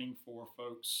training for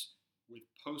folks with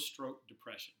post-stroke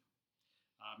depression.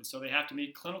 And so they have to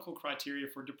meet clinical criteria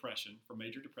for depression, for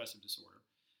major depressive disorder,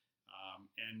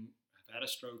 and have had a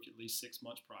stroke at least 6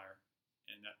 months prior,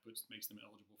 and that makes them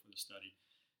eligible for the study.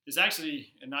 It's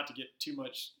actually, and not to get too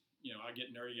much, I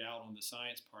get nerdy out on the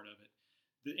science part of it.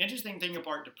 The interesting thing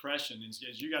about depression is,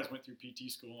 as you guys went through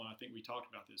PT school, and I think we talked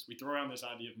about this, we throw around this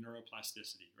idea of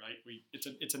neuroplasticity, right?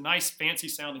 It's a nice, fancy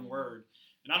sounding word,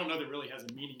 and I don't know that it really has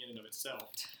a meaning in and of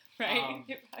itself. Right.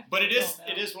 But it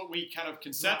is what we kind of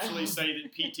conceptually say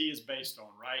that PT is based on,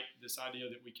 right? This idea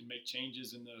that we can make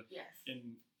changes in the Yes.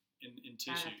 in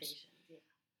tissues. Adaptations, yeah.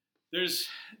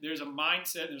 There's a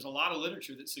mindset. There's a lot of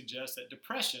literature that suggests that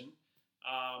depression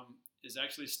is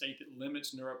actually a state that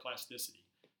limits neuroplasticity.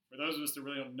 For those of us that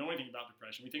really don't know anything about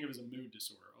depression, we think of it as a mood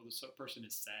disorder. Oh, this person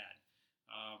is sad,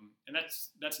 and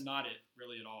that's not it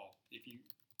really at all. If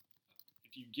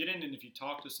you get in and if you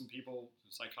talk to some people,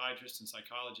 psychiatrists and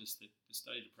psychologists that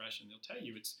study depression, they'll tell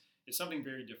you it's something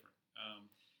very different.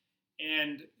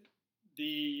 And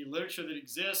the literature that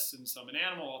exists, and some in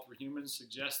animal, all through humans,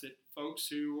 suggests that folks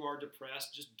who are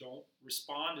depressed just don't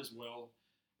respond as well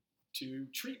to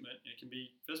treatment. It can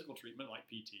be physical treatment like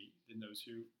PT than those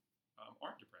who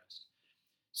aren't depressed.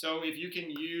 So if you can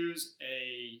use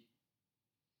a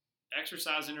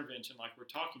exercise intervention like we're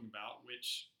talking about,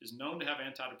 which is known to have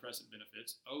antidepressant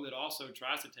benefits, that also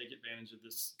tries to take advantage of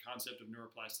this concept of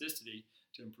neuroplasticity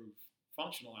to improve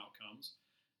functional outcomes,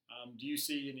 do you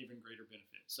see an even greater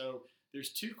benefit? So there's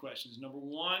two questions. Number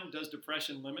one, does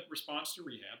depression limit response to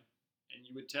rehab? And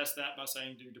you would test that by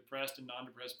saying, do depressed and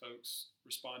non-depressed folks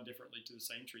respond differently to the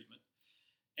same treatment?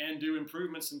 And do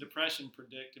improvements in depression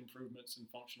predict improvements in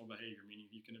functional behavior? Meaning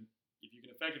if you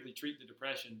can effectively treat the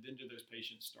depression, then do those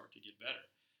patients start to get better?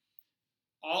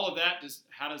 All of that,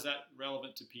 how does that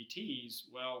relevant to PTs?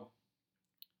 Well,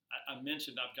 I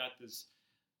mentioned I've got this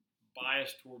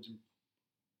bias towards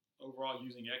overall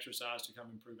using exercise to come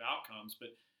improve outcomes, but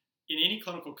in any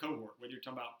clinical cohort, whether you're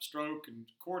talking about stroke and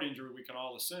cord injury, we can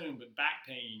all assume, but back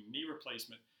pain, knee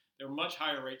replacement, there are much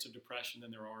higher rates of depression than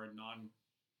there are in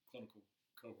non-clinical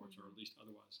cohorts, or at least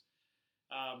otherwise.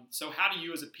 So how do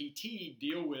you as a PT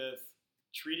deal with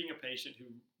treating a patient who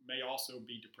may also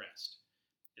be depressed?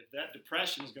 If that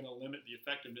depression is going to limit the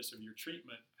effectiveness of your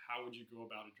treatment, how would you go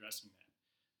about addressing that?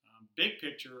 Big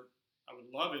picture, I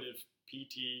would love it if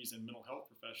PTs and mental health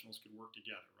professionals could work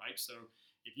together, right? So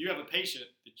if you have a patient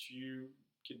that you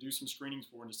can do some screenings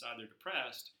for and decide they're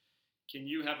depressed, can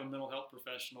you have a mental health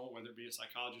professional, whether it be a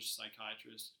psychologist or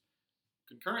psychiatrist,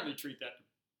 concurrently treat that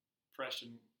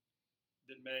depression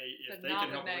that may, if but they not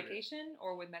can help with with it. medication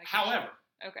or with medication? However,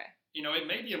 okay. it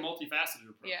may be a multifaceted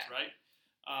approach, Yeah. right?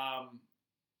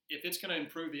 If it's going to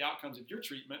improve the outcomes of your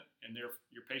treatment and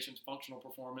your patient's functional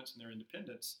performance and their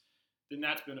independence, then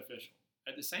that's beneficial.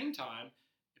 At the same time,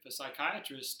 if a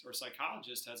psychiatrist or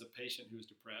psychologist has a patient who is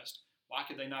depressed, why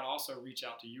could they not also reach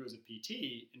out to you as a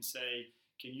PT and say,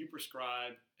 can you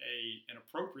prescribe an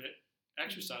appropriate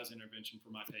exercise intervention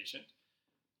for my patient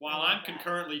while I'm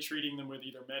concurrently treating them with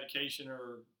either medication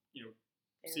or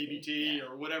CBT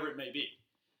or whatever it may be.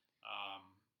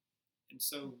 And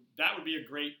so that would be a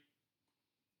great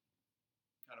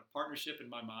kind of partnership in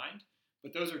my mind.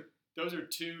 But those are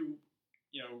two,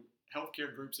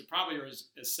 healthcare groups that probably are as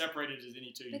separated as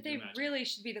any two you But can they imagine. really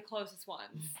should be the closest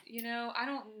ones. I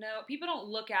don't know. People don't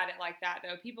look at it like that,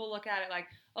 though. People look at it like,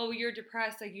 oh, you're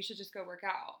depressed, like you should just go work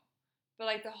out. But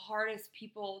like the hardest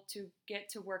people to get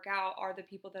to work out are the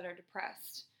people that are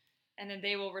depressed. And then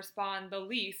they will respond the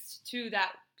least to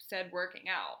that said working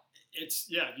out.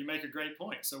 You make a great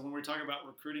point. So when we're talking about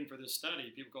recruiting for this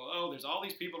study, people go, oh, there's all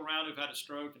these people around who've had a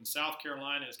stroke, and South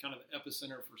Carolina is kind of the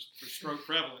epicenter for stroke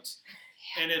prevalence.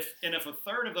 And if a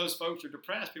third of those folks are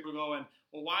depressed, people are going,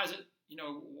 well, why is it,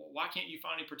 why can't you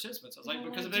find any participants? I was like,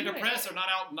 because if they're depressed, they're not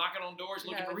out knocking on doors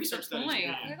looking for research studies to be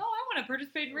in. Like, oh, I want to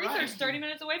participate in research 30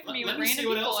 minutes away from me with Let me random see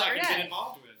what people else I every can day. get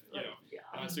involved with.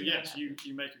 So yes, Yeah.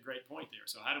 you make a great point there.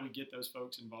 So how do we get those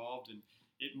folks involved? And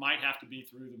it might have to be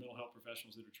through the mental health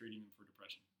professionals that are treating them for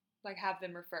depression. Like have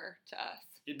them refer to us.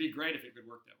 It'd be great if it could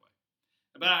work that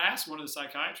way. But I asked one of the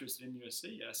psychiatrists at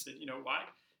MUSC, I said, why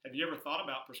have you ever thought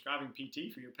about prescribing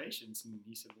PT for your patients? And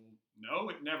he said, well, no,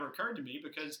 it never occurred to me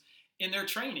because in their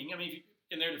training,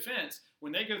 in their defense,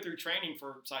 when they go through training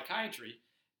for psychiatry,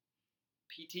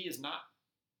 PT is not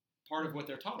part of what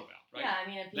they're taught about, right?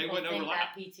 Yeah, if They people wouldn't think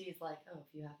overlap. that PT is like, oh, if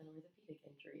you have an orthopedic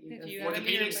injury, If go you see have a a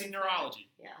Orthopedics PT. and neurology,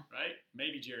 Yeah. right?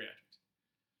 Maybe geriatrics.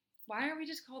 Why aren't we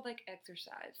just called like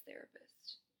exercise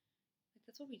therapists? Like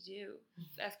that's what we do.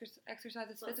 Exercise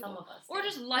is That's what some physical. of us Or do.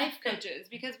 just life coaches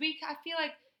because I feel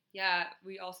like,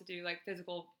 we also do like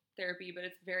physical therapy, but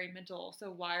it's very mental.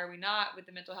 So why are we not with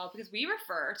the mental health? Because we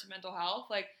refer to mental health.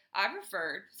 Like I've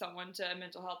referred someone to a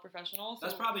mental health professional. So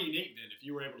That's probably unique then, if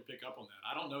you were able to pick up on that.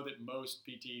 I don't know that most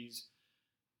PTs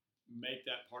make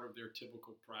that part of their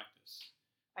typical practice.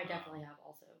 I definitely have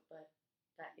also, but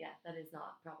that is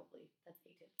not probably, that's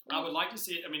atypical. I would like to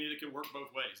see it. It could work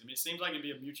both ways. It seems like it'd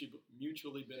be a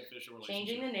mutually beneficial relationship.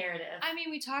 Changing the narrative.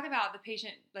 we talk about the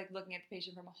patient, like looking at the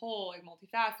patient from a whole, like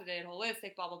multifaceted,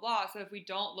 holistic, blah, blah, blah. So if we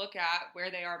don't look at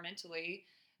where they are mentally,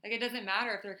 like it doesn't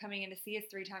matter if they're coming in to see us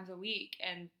 3 times a week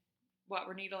and what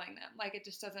we're needling them. Like it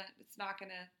just doesn't, it's not going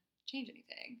to change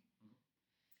anything.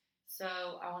 So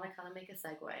I want to kind of make a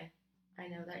segue. I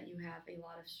know that you have a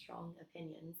lot of strong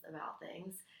opinions about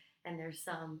things, and there's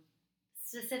some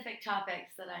specific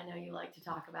topics that I know you like to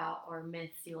talk about or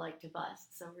myths you like to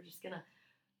bust. So we're just going to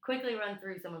quickly run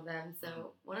through some of them.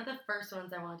 So one of the first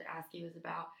ones I wanted to ask you is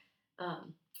about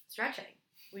stretching.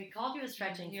 We called you a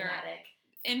stretching You're fanatic.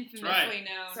 Infamously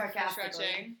known for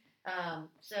Sarcastically. stretching.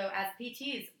 So as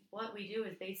PTs, what we do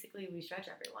is basically we stretch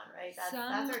everyone, right? That's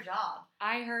our job.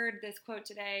 I heard this quote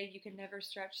today, you can never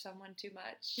stretch someone too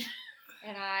much.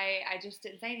 And I just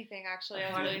didn't say anything, actually.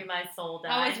 Part of my soul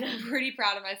I died. was pretty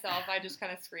proud of myself. I just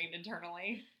kind of screamed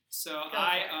internally. So Go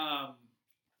for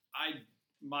it.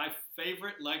 my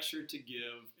favorite lecture to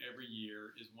give every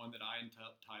year is one that I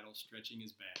entitle "Stretching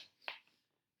is Bad,"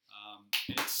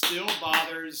 and it still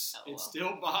bothers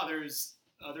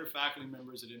other faculty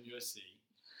members at MUSC.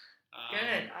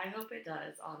 Good. I hope it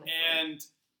does, honestly. And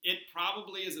it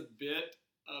probably is a bit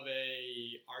of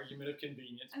a argument of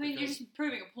convenience. You're because just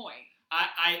proving a point.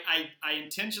 I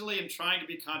intentionally am trying to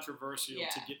be controversial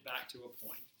to get back to a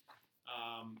point.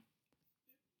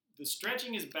 The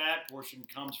stretching is bad portion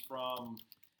comes from,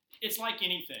 it's like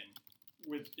anything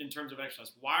in terms of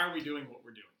exercise. Why are we doing what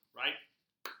we're doing, right?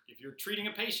 If you're treating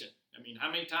a patient,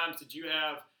 how many times did you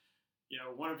have,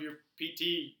 one of your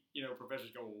PT,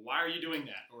 professors go, well, why are you doing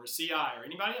that? Or a CI or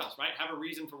anybody else, right? Have a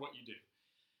reason for what you do.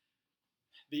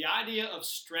 The idea of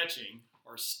stretching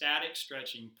or static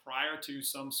stretching prior to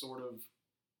some sort of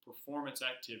performance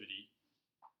activity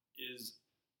is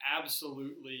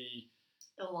absolutely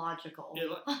illogical.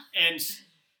 And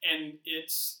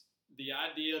it's the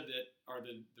idea that, or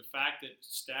the fact that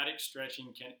static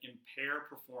stretching can impair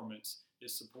performance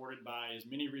is supported by as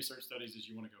many research studies as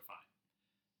you want to go find.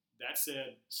 That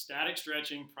said, static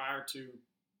stretching prior to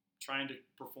trying to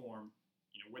perform,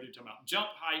 whether you're talking about jump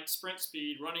height, sprint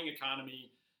speed, running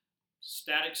economy,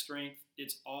 static strength,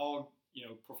 it's all,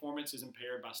 performance is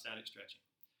impaired by static stretching.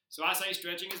 So I say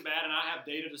stretching is bad, and I have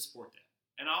data to support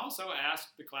that. And I also ask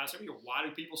the class every year, why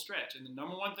do people stretch? And the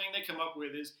number one thing they come up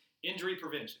with is injury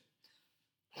prevention.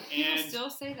 People still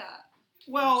say that.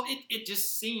 Well, it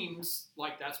just seems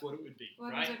like that's what it would be,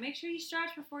 Well, right? like, make sure you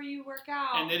stretch before you work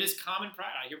out. And it is common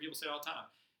practice. I hear people say it all the time.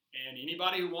 And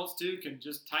anybody who wants to can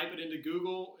just type it into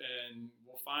Google, and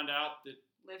we'll find out that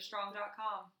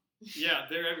Livestrong.com. yeah,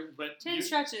 they're every. But 10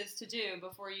 stretches to do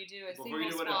before you do a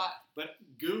single squat. But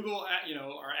Google,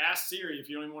 or ask Siri if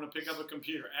you don't even want to pick up a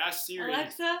computer. Ask Siri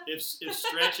Alexa? if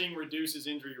stretching reduces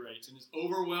injury rates, and it's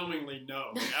overwhelmingly no.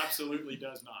 It absolutely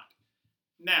does not.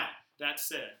 Now, that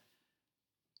said,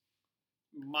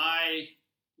 my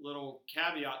little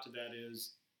caveat to that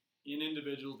is in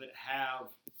individuals that have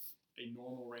a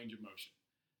normal range of motion.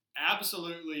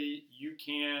 Absolutely, you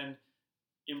can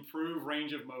improve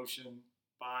range of motion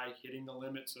by hitting the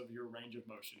limits of your range of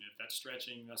motion. If that's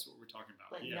stretching, that's what we're talking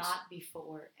about. But yes. not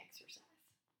before exercise.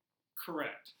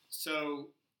 Correct. So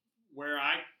where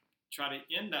I try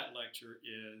to end that lecture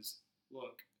is,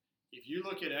 look, if you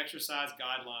look at exercise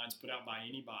guidelines put out by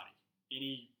anybody,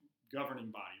 any governing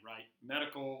body, right?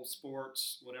 Medical,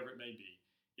 sports, whatever it may be,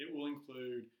 it will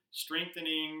include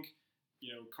strengthening,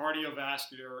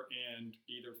 cardiovascular and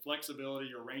either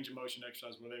flexibility or range of motion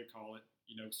exercise, whatever they call it,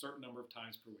 certain number of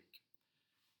times per week.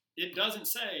 It doesn't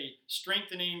say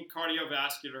strengthening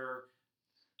cardiovascular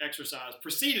exercise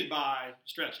preceded by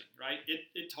stretching, right?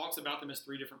 It talks about them as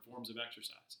 3 different forms of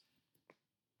exercise.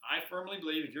 I firmly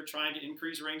believe if you're trying to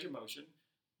increase range of motion,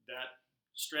 that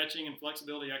stretching and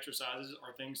flexibility exercises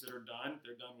are things that are done.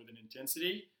 They're done with an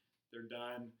intensity. They're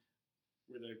done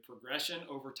with a progression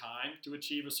over time to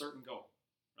achieve a certain goal,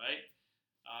 right?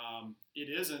 It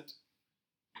isn't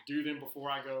do them before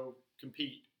I go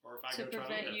compete or if I to go try to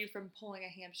prevent lift. you from pulling a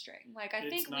hamstring. Like, I It's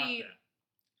think not we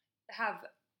that. have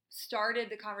started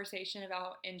the conversation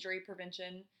about injury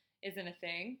prevention isn't a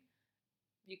thing.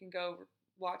 You can go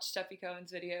watch Steffi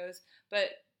Cohen's videos, but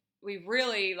we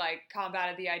really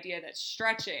combated the idea that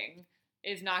stretching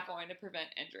is not going to prevent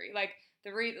injury. Like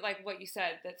what you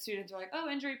said, that students are like, oh,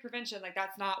 injury prevention,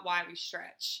 that's not why we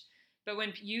stretch. But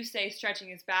when you say stretching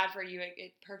is bad for you,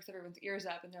 it perks everyone's ears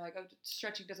up, and they're like, oh,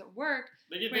 stretching doesn't work.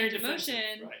 They get very range of defensive,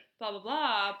 motion, right? blah, blah,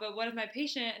 blah. But what if my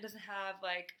patient doesn't have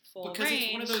full Because range?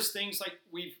 it's one of those things by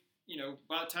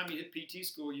the time you hit PT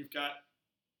school, you've got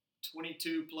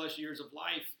 22 plus years of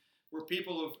life where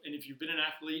people have, and if you've been an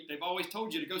athlete, they've always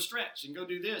told you to go stretch and go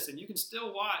do this. And you can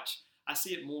still watch. I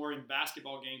see it more in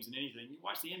basketball games than anything. You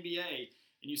watch the NBA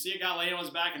and you see a guy laying on his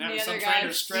back and having some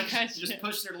trainer stretch, just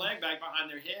push their leg back behind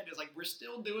their head. It's like, we're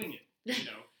still doing it,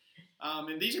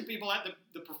 and these are people at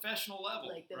the professional level,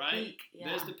 Like the right? peak, yeah.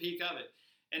 There's the peak of it.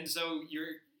 And so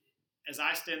as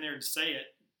I stand there and say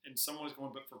it, and someone's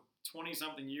going, but for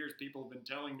 20-something years, people have been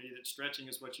telling me that stretching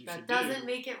is what you should do. That doesn't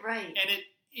make it right. And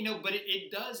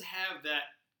it does have that,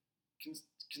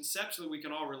 conceptually we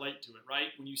can all relate to it, right?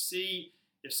 When you see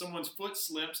if someone's foot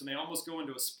slips and they almost go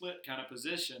into a split kind of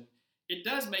position, it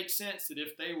does make sense that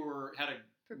if they had a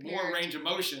Prepared. more range of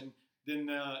motion, then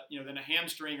then a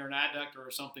hamstring or an adductor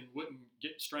or something wouldn't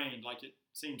get strained like it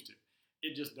seems to.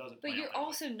 It just doesn't. But you're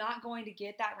also not going to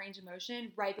get that range of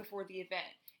motion right before the event.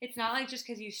 It's not like just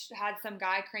because you had some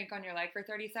guy crank on your leg for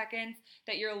 30 seconds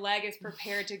that your leg is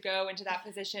prepared to go into that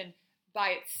position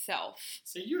by itself.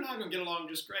 See, you're not going to get along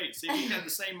just great. See, we have the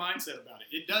same mindset about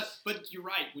it. It does, but you're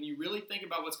right. When you really think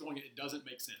about what's going on, it doesn't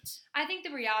make sense. I think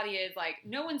the reality is,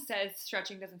 no one says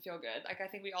stretching doesn't feel good. I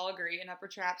think we all agree, an upper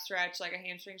trap stretch, a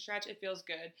hamstring stretch, it feels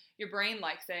good. Your brain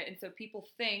likes it, and so people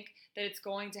think that it's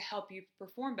going to help you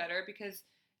perform better because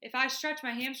if I stretch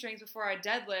my hamstrings before I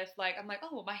deadlift, I'm like, oh,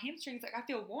 well, my hamstrings, I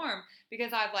feel warm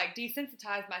because I've,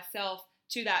 desensitized myself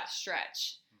to that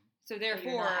stretch. So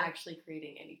therefore, you're not actually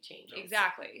creating any changes.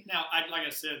 Exactly. Now, like I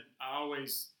said, I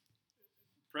always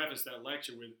preface that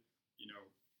lecture with,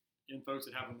 in folks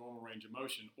that have a normal range of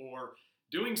motion or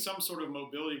doing some sort of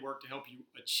mobility work to help you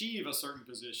achieve a certain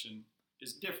position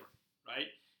is different, right?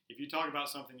 If you talk about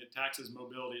something that taxes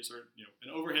mobility, it's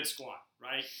an overhead squat,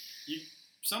 right?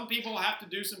 Some people have to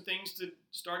do some things to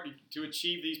start to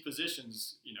achieve these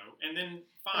positions, and then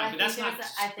fine. But that's not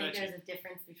I think stretching. there's a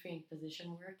difference between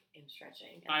position work and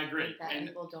stretching. I agree. think that And-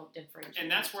 people don't differentiate. And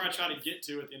that's where I try to those. get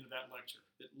to at the end of that lecture.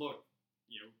 That look,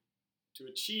 to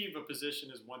achieve a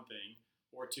position is one thing,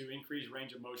 or to increase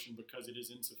range of motion because it is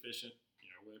insufficient,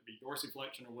 whether it be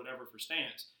dorsiflexion or whatever for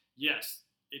stance. Yes,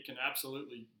 it can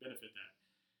absolutely benefit that.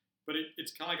 But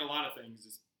it's kind of like a lot of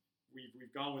things.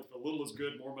 We've gone with a little is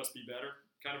good, more must be better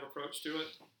kind of approach to it,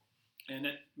 and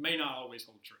it may not always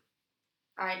hold true.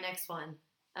 All right, next one.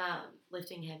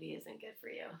 Lifting heavy isn't good for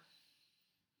you.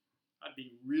 I'd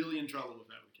be really in trouble if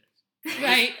that were the case.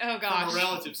 Right? Oh, From gosh. a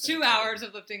relative 2 standpoint. hours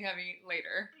of lifting heavy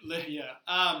later. Yeah.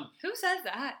 Who says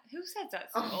that? Who says that,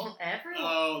 Oh, everyone.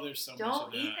 Oh, there's so much Don't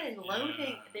of that. even loading.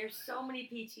 Yeah. There's so many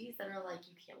PTs that are like,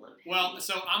 you can't load heavy. Well,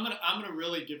 so I'm gonna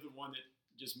really give the one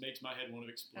that just makes my head want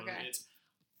to explode. Okay. It's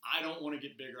I don't want to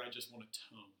get bigger. I just want to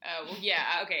tone. Oh, well,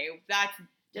 yeah, okay. That's,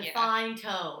 define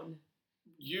tone.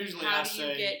 Usually, How I do you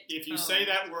say get if you tone? say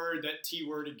that word, that T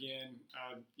word again,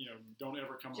 don't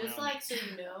ever come Just around. so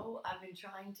you know, I've been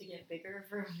trying to get bigger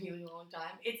for a really long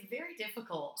time. It's very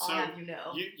difficult, So, I'll have you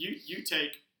know. You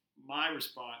take my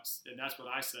response, and that's what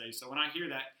I say. So when I hear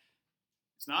that,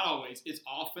 it's not always. It's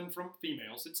often from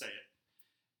females that say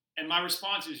it. And my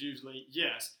response is usually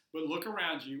yes, but look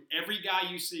around you. Every guy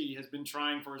you see has been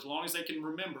trying for as long as they can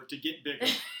remember to get bigger,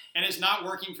 and it's not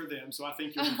working for them. So I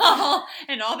think you'll be fine.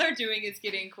 And all they're doing is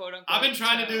getting quote unquote. I've been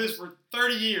trying to do this for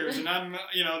 30 years, and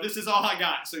this is all I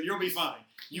got. So you'll be fine.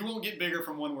 You won't get bigger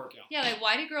from one workout. Yeah, like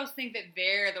why do girls think that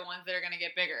they're the ones that are gonna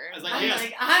get bigger? I was like, I'm yes.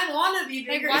 like, I want to be Like,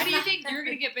 bigger. why do you think you're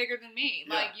gonna get bigger than me?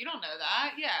 Yeah. Like, you don't know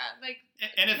that. Yeah, like.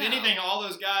 And if No. anything, all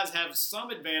those guys have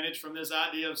some advantage from this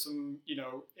idea of some,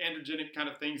 androgenic kind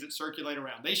of things that circulate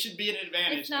around. They should be an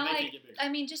advantage, It's not and they like, can get bigger. I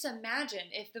mean, just imagine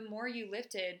if the more you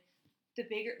lifted, the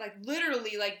bigger, like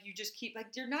literally, like you just keep, like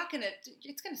you're not gonna,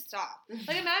 it's gonna stop.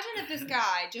 Like imagine if this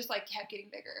guy just like kept getting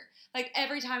bigger. Like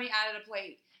every time he added a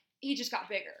plate, he just got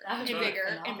bigger That and would be bigger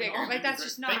and phenomenal. bigger. Like That'd be that's great.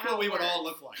 just not Think how what we it would all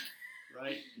works. look like,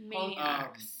 right?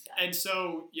 Maniacs. And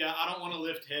so, yeah, I don't want to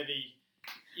lift heavy.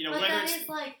 But Whether that it's is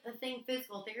like the thing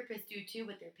physical therapists do too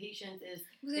with their patients is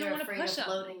Because they they're don't want to afraid push of them.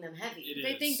 loading them heavy. It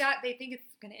They is. think it's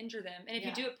going to injure them. And if you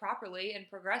Yeah. do it properly and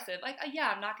progressive, like, yeah,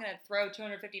 I'm not going to throw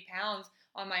 250 pounds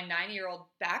on my 9-year-old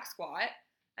back squat.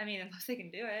 I mean, unless they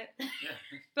can do it. yeah.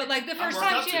 But like the I'd first work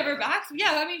time up she to ever it. back,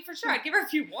 yeah, I mean, for sure, I'd give her a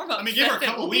few warm-ups. I mean, give her a That's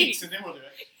at couple weeks, least. and then we'll do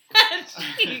it.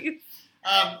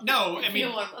 Jeez. No, I Feel mean,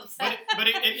 more upset. but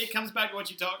it comes back to what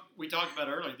we talked about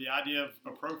earlier, the idea of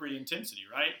appropriate intensity,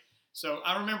 right? So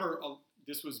I remember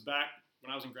this was back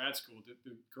when I was in grad school.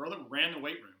 The girl that ran the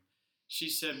weight room, she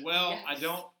said, "Well, Yes. I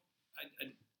don't."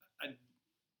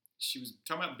 She was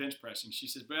talking about bench pressing. She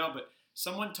said, "Well, but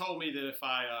someone told me that if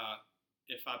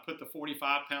I put the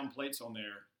 45-pound plates on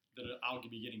there, that I'll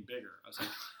be getting bigger." I was like,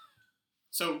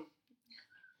 "So."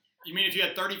 You mean if you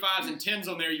had 35s and 10s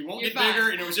on there, you won't You're get fine. bigger,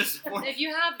 and it was just If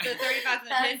you have the 35s and the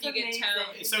 10s, That's you get amazing.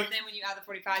 toned. So- So then when you add the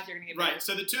 45s, you're going to get right. bigger.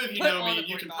 So the two of you Put know on me. the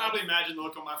You can 45s. probably imagine the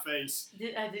look on my face.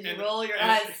 Did you And- roll your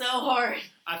and- eyes so hard?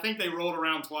 I think they rolled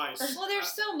around twice. Well,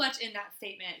 there's so much in that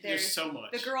statement. There's There's so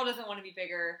much. the girl doesn't want to be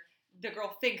bigger. The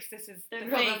girl thinks this is The the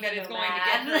girl thing that doesn't is go going to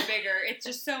mad. get her bigger. It's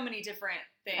just so many different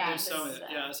things. Yeah, There's so this is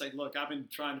yeah, it's like, look, I've been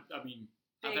trying. I mean,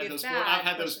 I've Big had is those. bad, I've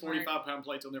had those question mark. 45-pound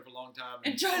plates on there for a long time.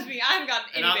 And trust me, I haven't gotten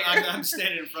and any bigger. I'm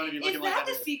standing in front of you Is looking like that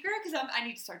that. the secret? Because I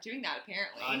need to start doing that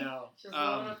apparently. I know. Just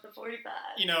rolling up the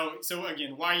 45. So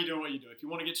again, why are you doing what you do? If you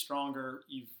want to get stronger,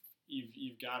 you've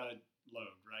got to load,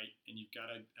 right? And you've got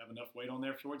to have enough weight on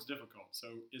there for it's difficult.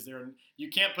 So you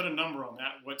can't put a number on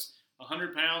that. What's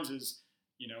 100 pounds is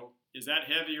that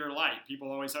heavy or light?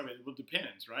 People always talk about it. Well, it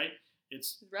depends, right?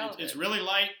 It's Relative. really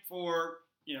light for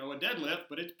a deadlift,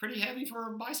 but it's pretty heavy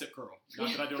for a bicep curl. Not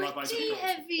that I do a lot of bicep Pretty curls.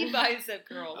 heavy bicep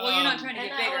curl. Well, you're not trying to And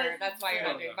get I bigger. always- That's why you're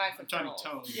not doing bicep I'm trying to curls.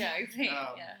 tone. Yeah, exactly.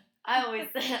 Um, Yeah. I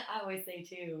always say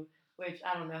too, which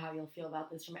I don't know how you'll feel about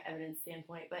this from an evidence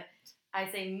standpoint, but I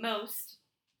say most,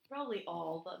 probably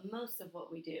all, but most of what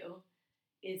we do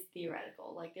is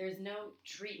theoretical. Like there's no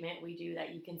treatment we do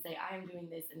that you can say, I am doing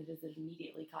this and it is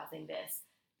immediately causing this,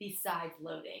 besides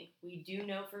loading. We do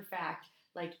know for fact,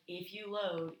 like if you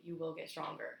load, you will get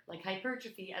stronger. Like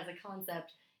hypertrophy as a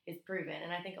concept is proven.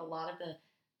 And I think a lot of the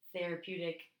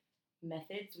therapeutic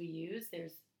methods we use,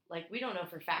 we don't know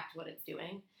for fact what it's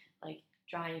doing. Like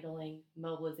dry needling,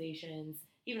 mobilizations,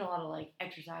 even a lot of like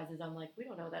exercises, I'm like, we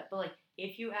don't know that. But like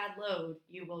if you add load,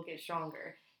 you will get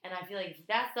stronger. And I feel like if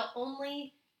that's the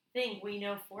only thing we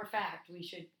know for fact, we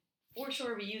should for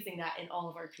sure be using that in all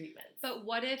of our treatments. But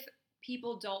what if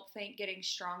people don't think getting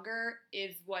stronger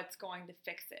is what's going to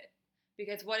fix it?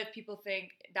 Because what if people think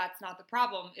that's not the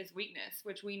problem, is weakness,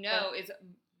 which we know is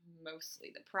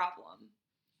mostly the problem.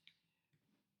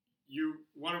 You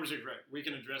 100% correct. We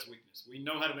can address weakness. We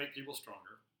know how to make people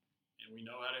stronger, and we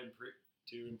know how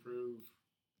to improve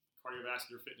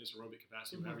cardiovascular fitness, aerobic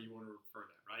capacity, Mhm. however you want to refer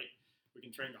that, right? We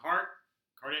can train the heart,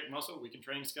 cardiac muscle. We can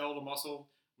train skeletal muscle.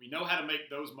 We know how to make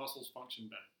those muscles function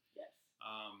better. Yes.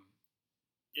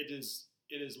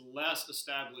 It is less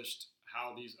established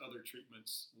how these other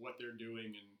treatments, what they're doing,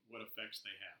 and what effects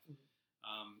they have.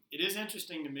 It is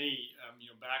interesting to me.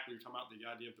 Back we were talking about the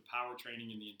idea of the power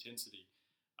training and the intensity.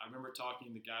 I remember talking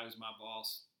to the guy who's my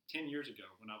boss 10 years ago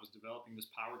when I was developing this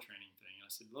power training thing. I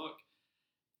said, look,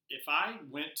 if I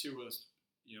went to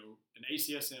an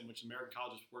ACSM, which is American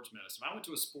College of Sports Medicine, if I went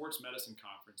to a sports medicine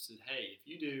conference and said, hey, if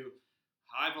you do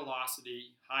high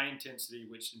velocity, high intensity,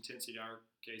 which intensity in our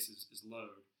case is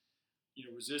load,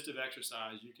 resistive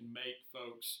exercise, you can make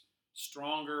folks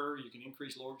stronger, you can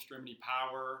increase lower extremity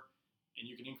power, and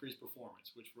you can increase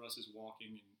performance, which for us is walking.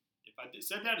 And if I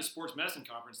said that at a sports medicine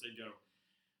conference, they'd go,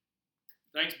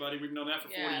 thanks, buddy, we've known that for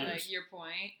 40 Yeah, years. like your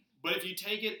point. But if you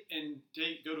take it and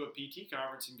go to a PT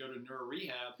conference and go to neuro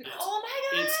rehab, Oh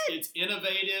my God! it's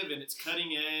innovative and it's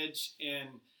cutting edge, and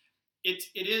it's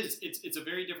a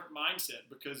very different mindset,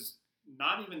 because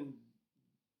not even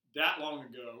that long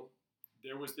ago,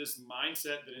 there was this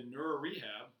mindset that in neuro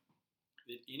rehab,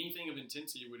 that anything of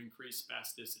intensity would increase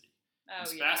spasticity. Oh,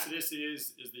 And yeah. spasticity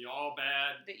is the all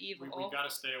bad, The evil. we've got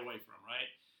to stay away from, right?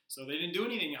 So they didn't do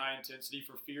anything high intensity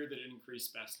for fear that it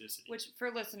increased spasticity. Which,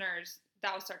 for listeners,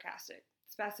 that was sarcastic.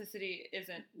 Spasticity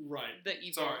isn't right. the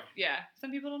evil. Sorry. Yeah.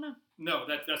 Some people don't know. No,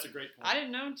 that's a great point. I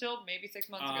didn't know until maybe 6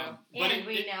 months ago. But And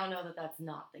we now know that that's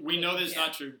not the case. we know that it's Yeah.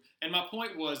 not true. And my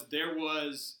point was there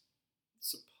was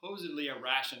supposedly a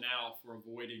rationale for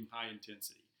avoiding high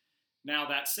intensity. Now,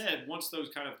 that said, once those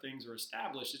kind of things are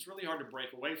established, it's really hard to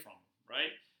break away from them,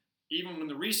 right? Even when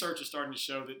the research is starting to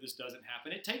show that this doesn't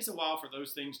happen, it takes a while for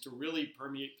those things to really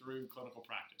permeate through clinical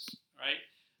practice, right?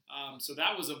 So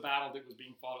that was a battle that was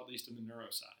being fought, at least in the neuro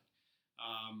side.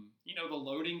 The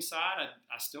loading side,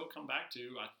 I still come back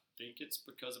to, I think it's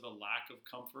because of a lack of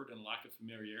comfort and lack of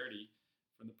familiarity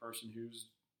from the person who's,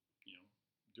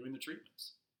 doing the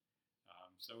treatments.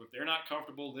 So if they're not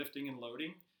comfortable lifting and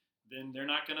loading, then they're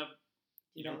not going to,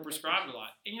 prescribe a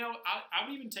lot. And, I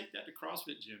would even take that to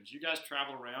CrossFit gyms. You guys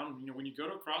travel around, when you go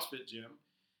to a CrossFit gym,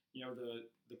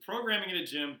 the programming in a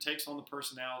gym takes on the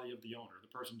personality of the owner, the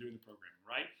person doing the programming,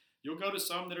 right? You'll go to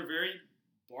some that are very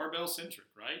barbell centric,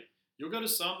 right? You'll go to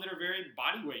some that are very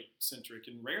body weight centric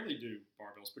and rarely do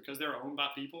barbells because they're owned by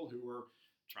people who are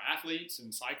triathletes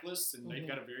and cyclists, and they've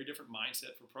got a very different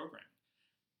mindset for programming.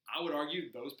 I would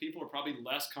argue those people are probably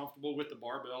less comfortable with the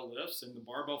barbell lifts, and the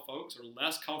barbell folks are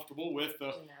less comfortable with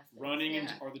the running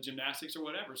or the gymnastics or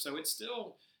whatever. So it's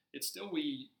still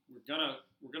we're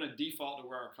gonna default to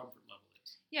where our comfort level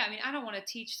is. Yeah, I don't want to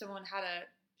teach someone how to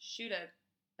shoot a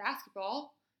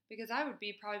basketball because I would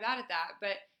be probably bad at that.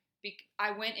 But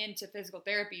I went into physical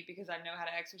therapy because I know how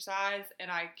to exercise,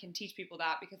 and I can teach people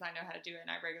that because I know how to do it,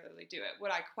 and I regularly do it.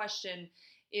 What I question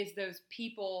is those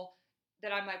people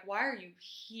that I'm like, why are you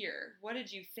here? What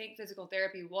did you think physical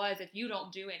therapy was if you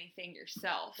don't do anything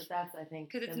yourself? But that's, I think,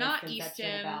 because it's the not misconception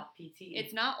E-stim, about PT.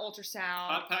 it's not ultrasound,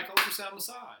 Hot pack ultrasound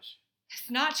massage. it's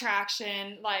not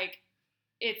traction,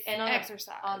 it's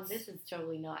exercise. This is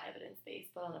totally not evidence-based,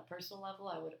 but on a personal level,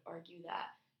 I would argue that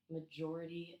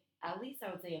majority, at least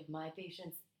I would say, of my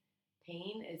patients'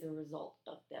 pain is a result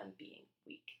of them being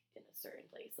weak in a certain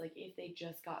place. Like, if they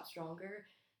just got stronger,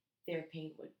 their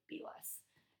pain would be less.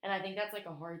 And I think that's,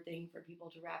 a hard thing for people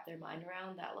to wrap their mind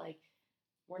around, that,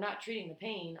 we're not treating the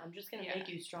pain. I'm just going to make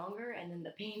you stronger, and then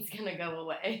the pain's going to go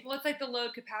away. Well, it's like the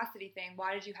load capacity thing.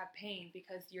 Why did you have pain?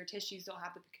 Because your tissues don't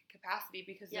have the capacity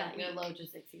because you're weak. Your load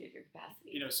just exceeded your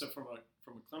capacity. So from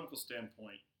a clinical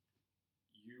standpoint,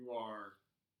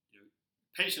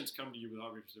 patients come to you with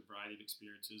obviously a variety of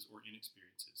experiences or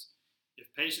inexperiences. If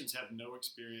patients have no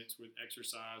experience with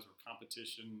exercise or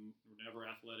competition, were never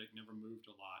athletic, never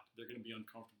moved a lot, they're going to be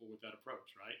uncomfortable with that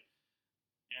approach, right?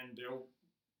 And they'll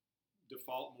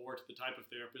default more to the type of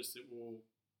therapist that will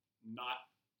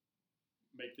not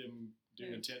make them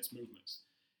do intense movements.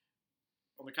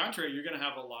 On the contrary, you're going to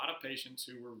have a lot of patients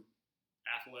who were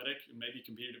athletic and maybe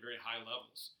competed at very high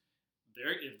levels.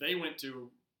 If they went to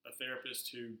a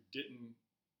therapist who didn't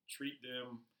treat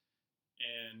them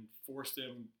and force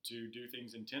them to do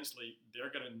things intensely,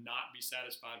 they're going to not be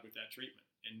satisfied with that treatment.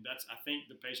 And that's, I think,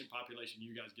 the patient population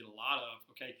you guys get a lot of.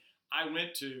 Okay, I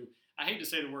hate to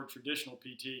say the word traditional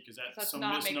PT because that's some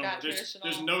misnomer.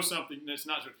 There's no something that's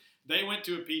not true. They went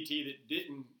to a PT that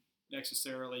didn't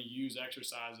necessarily use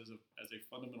exercise as a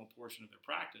fundamental portion of their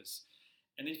practice.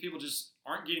 And these people just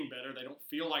aren't getting better. They don't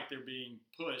feel like they're being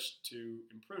pushed to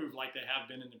improve like they have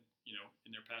been in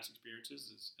their past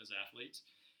experiences as athletes.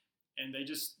 And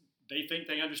they think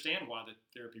they understand why the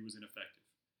therapy was ineffective.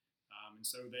 And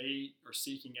so they are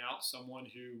seeking out someone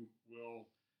who will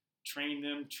train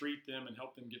them, treat them, and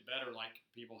help them get better like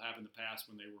people have in the past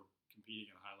when they were competing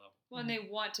at a high level. Well, and they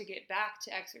want to get back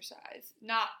to exercise,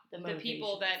 not the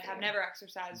people that have never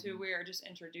exercised who we are just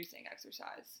introducing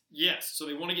exercise. Yes, so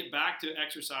they want to get back to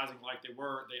exercising like they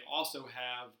were. They also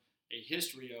have a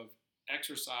history of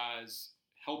exercise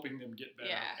helping them get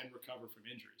better and recover from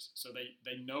injuries. So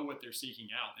they know what they're seeking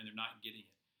out, and they're not getting it.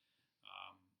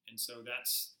 And so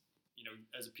that's,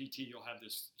 as a PT, you'll have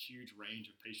this huge range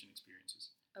of patient experiences.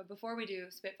 Before we do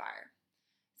Spitfire,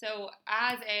 so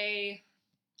as a,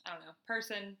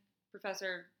 person,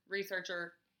 professor,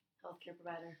 researcher, healthcare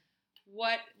provider,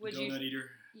 what would donut eater.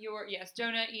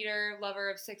 Donut eater, lover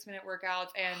of 6-minute workouts,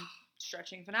 and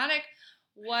stretching fanatic.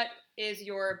 What is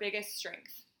your biggest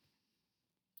strength?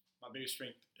 My biggest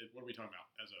strength, what are we talking about?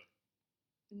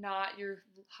 Not your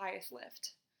highest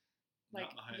lift. Like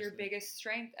your lift. biggest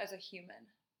strength as a human.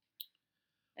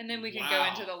 And then we can go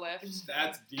into the Wow. lift.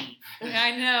 That's deep.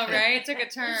 I know, right? It took a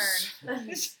turn.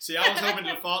 See, I was hoping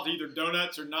to default to either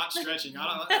donuts or not stretching.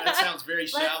 I don't. That sounds very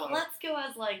shallow. Let's go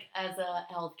as a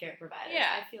healthcare provider. Yeah.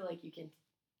 I feel like you can,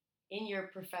 in your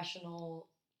professional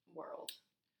world.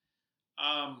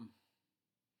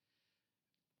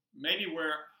 Maybe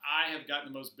where I have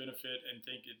gotten the most benefit and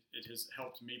think it has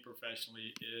helped me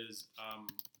professionally is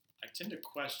I tend to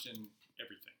question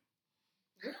everything.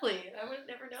 Really, I would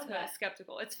never know that.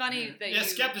 Skeptical. It's funny that Yeah,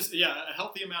 you. a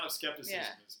healthy amount of skepticism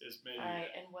is maybe. All right,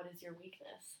 and what is your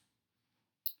weakness?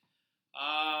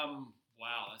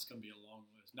 Wow, that's gonna be a long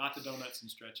list. Not the donuts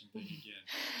and stretching thing again.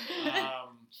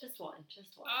 Just one.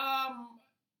 My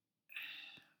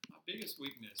biggest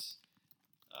weakness.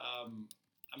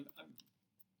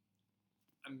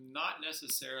 I'm not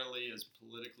necessarily as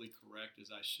politically correct as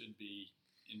I should be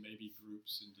in maybe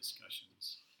groups and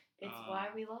discussions. It's why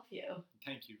we love you.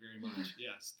 Thank you very much.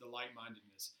 Yes, the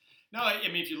like-mindedness. No, I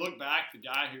mean, if you look back, the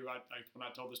guy who when I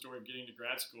told the story of getting to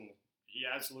grad school, he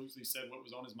absolutely said what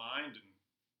was on his mind, and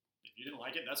if you didn't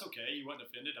like it, that's okay. He wasn't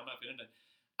offended. I'm not offended.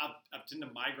 I tend to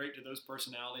migrate to those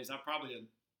personalities. I probably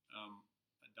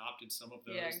adopted some of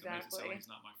those. Yeah, That makes it sound exactly. like it's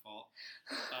not my fault.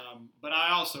 But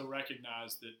I also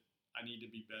recognize that I need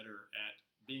to be better at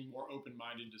being more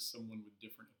open-minded to someone with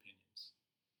different opinions.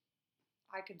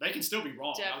 I could They can still be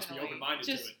wrong. I'll just be definitely open-minded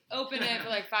to just it. open it for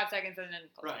like 5 seconds and then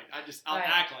close Right. it. I'll Right.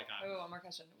 act like I am. Oh, one more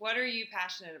question. What are you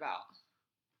passionate about?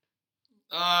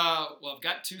 Well, I've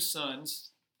got 2 sons,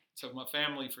 so my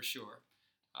family for sure.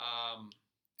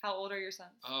 How old are your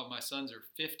sons? Oh, my sons are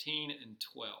 15 and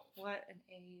 12. What an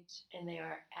age. And they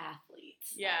are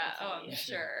athletes. Yeah, I will oh, tell I'm you.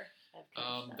 sure. I've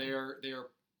coached them. They're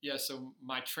yeah. So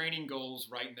my training goals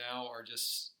right now are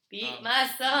just Beat my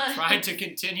son. Trying to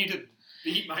continue to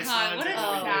beat my God, sons. what a and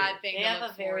what they sad do. thing They to have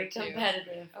look a very forward to.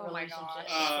 competitive Oh my relationship. gosh.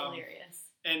 It's Um, hilarious.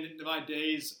 And my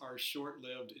days are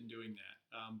short-lived in doing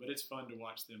that. But it's fun to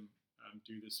watch them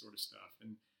do this sort of stuff.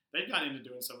 And they've gotten into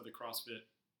doing some of the CrossFit,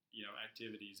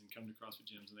 activities and come to CrossFit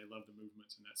gyms, and they love the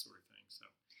movements and that sort of thing. So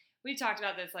We talked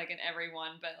about this like in every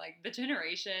one, but like the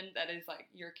generation that is like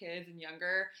your kids and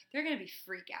younger, they're gonna be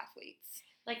freak athletes.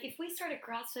 Like if we started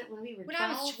CrossFit when we were When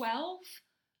 12, I was 12,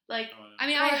 like I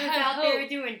mean, I I was had out there hope.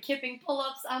 doing kipping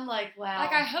pull-ups. I'm like, wow.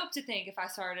 Like I hope to think if I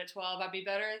started at 12, I'd be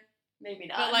better. maybe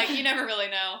not. But like you never really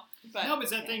know. But no, but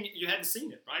it's that thing you hadn't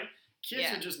seen it, right? Kids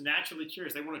Yeah. are just naturally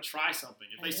curious. They want to try something.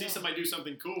 If I they see know. somebody do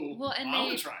something cool, well, and I'm they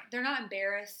gonna try it. they're not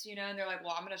embarrassed, and they're like,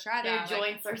 well, I'm gonna try Their that.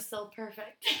 Like, joints are still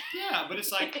perfect. Yeah, but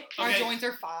it's like our okay, joints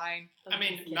are fine. I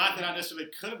mean, not that I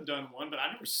necessarily could have done one, but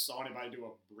I never saw anybody do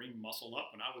a bring muscle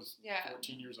up when I was Yeah.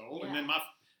 14 years old. Yeah. And then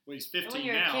he's And 15 when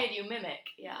you're now. a kid, you mimic.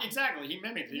 Yeah. Exactly, he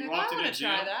mimicked it. He Like, walked I in a wanna gym.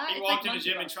 try that. He It's walked like in a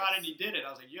gym and monkey tried it, bars. and he did it. I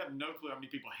was like, you have no clue how many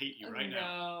people hate you right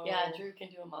now. No. Yeah, Drew can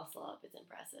do a muscle up. It's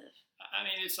impressive. I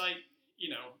mean, it's like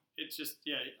it's just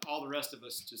all the rest of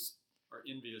us just are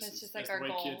envious. It's as- just as like the our way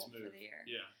goal kids for move. the year.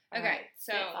 Yeah. Okay, Alright,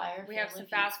 so Spitfire, we have family some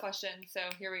fast feud. questions. So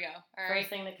here we go. All First right.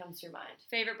 thing that comes to your mind.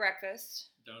 Favorite breakfast.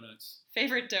 Donuts.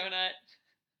 Favorite donut.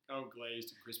 Oh,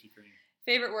 glazed and Krispy Kreme.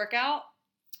 Favorite workout.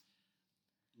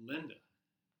 Linda.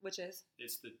 Which is.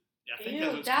 It's the. I think that's Ew,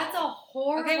 what it's that's a called.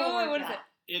 horrible Okay, wait, what is workout.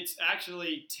 it? It's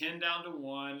actually 10 down to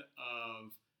 1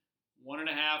 of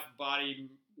 1.5 body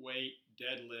weight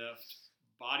deadlift,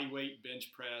 body weight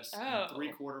bench press, Oh. and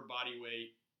 3/4 body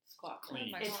weight. Squat Clean.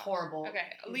 Oh my It's gosh. horrible.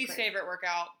 Okay, It's least crazy. favorite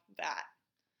workout. That.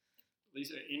 At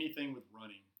least anything with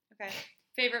running. Okay.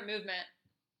 Favorite movement.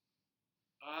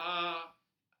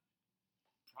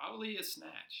 Probably a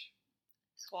snatch.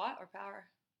 Squat or power.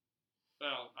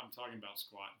 Well, I'm talking about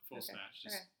squat, full Okay, snatch,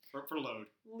 just okay. for load.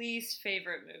 Least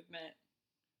favorite movement.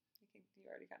 I think you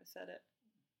already kind of said it.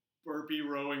 Burpee,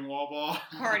 rowing, wall ball.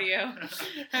 Cardio.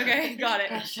 Okay, got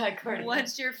it. Hashtag cardio.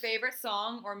 What's your favorite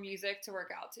song or music to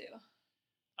work out to?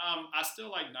 I still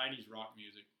like 90s rock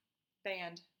music.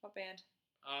 Band. What band?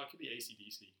 It could be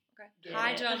AC/DC. Okay. Get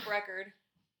High it. jump record.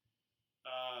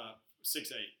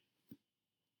 6'8".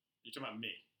 You're talking about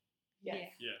me?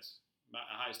 Yes. Yeah. Yes. My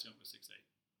highest jump was 6'8".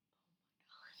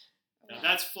 Now Wow.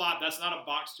 that's flop. That's not a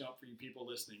box jump for you people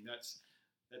listening. That's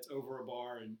over a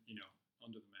bar and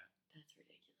under the mat. That's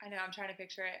ridiculous. I know. I'm trying to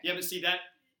picture it. Yeah, but see that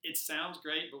it sounds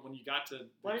great, but when you got to the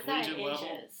What is that in collegiate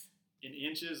level, inches? in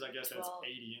inches, I guess that's 12.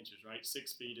 80 inches, right?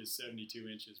 6 feet is 72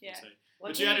 inches. Yeah. We'll say. What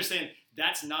But do you understand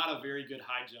that's not a very good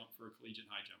high jump for a collegiate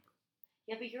high jumper.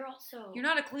 Yeah, but you're also. You're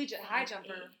not a collegiate high 5'8".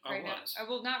 jumper I right now. was. Oh,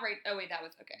 well, not right. Oh, wait, that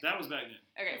was okay. That was back then.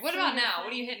 Okay, what So about you're now?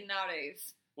 What are you hitting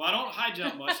nowadays? Well, I don't high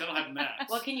jump much. I don't have mats.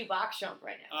 What can you box jump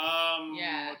right now?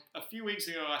 Yeah. A few weeks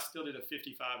ago, I still did a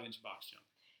 55-inch box jump.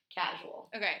 Casual.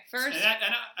 Okay, first. You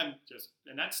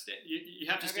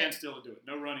have to stand Okay. still to do it.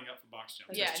 No running up for box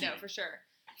jumps. Yeah, That's no, cheating. for sure.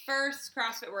 first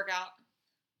CrossFit workout?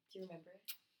 Do you remember it?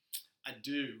 I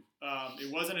do.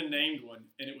 It wasn't a named one,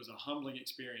 and it was a humbling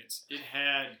experience. It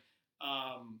had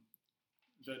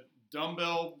the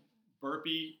dumbbell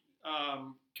burpee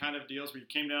kind of deals where you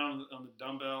came down on the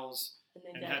dumbbells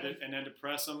And and had to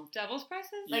press them. Doubles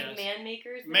presses? Yeah. like man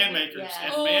makers. Man maybe? makers. Yeah.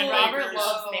 And Oh, man Robert makers.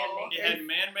 loves man makers. It had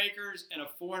man makers and a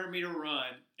 400-meter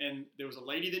run, and there was a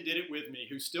lady that did it with me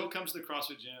who still comes to the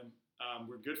CrossFit gym.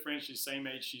 We're good friends. She's the same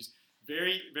age. She's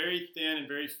very, very thin and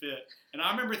very fit. And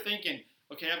I remember thinking,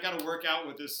 okay, I've got to work out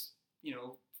with this,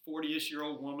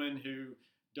 40-ish-year-old woman who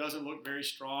doesn't look very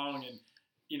strong, and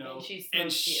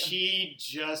And she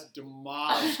just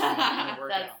demolished me in the workout.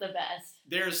 That's the best.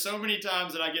 There's so many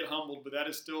times that I get humbled, but that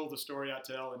is still the story I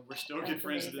tell, and we're still good That's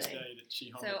friends to this amazing. day that she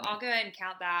humbled So me. I'll go ahead and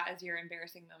count that as your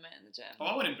embarrassing moment in the gym. Oh,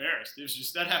 I wasn't embarrassed. It was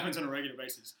just that happens on a regular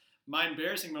basis. My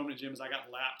embarrassing moment at gym is I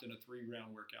got lapped in a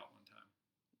 3-round workout one time.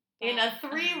 In a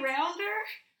 3-rounder?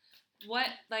 What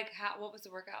was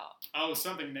the workout? Oh, it was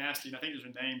something nasty, and I think there's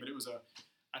a name, but it was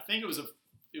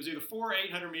either 4 or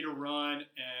 800-meter run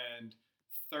and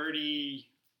 30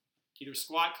 either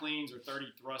squat cleans or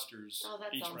 30 thrusters Oh,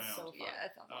 that each sounds round. so fun. Yeah,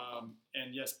 that sounds awful.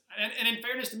 And yes, and in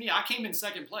fairness to me, I came in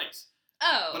second place,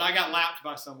 Oh. but I got lapped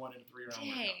by someone in a 3-round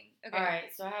workout. Dang. Okay. All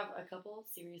right, so I have a couple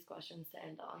serious questions to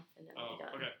end on, and then we'll Oh, be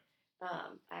done. okay.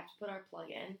 I have to put our plug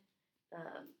in.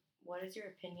 What is your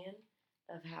opinion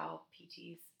of how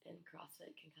PTs and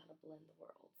CrossFit can kind of blend the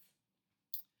worlds?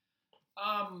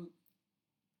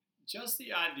 Just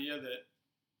the idea that,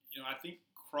 I think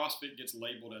CrossFit gets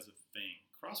labeled as a thing.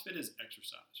 CrossFit is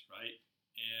exercise, right?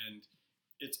 And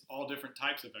it's all different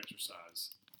types of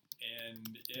exercise.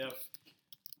 And if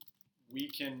we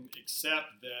can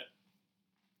accept that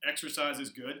exercise is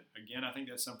good, again, I think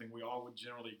that's something we all would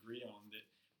generally agree on, that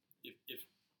if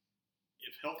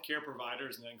healthcare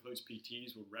providers, and that includes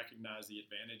PTs, would recognize the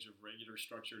advantage of regular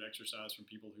structured exercise from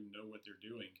people who know what they're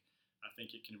doing, I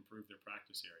think it can improve their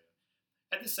practice area.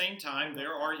 At the same time,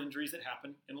 there are injuries that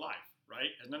happen in life, right?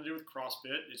 It has nothing to do with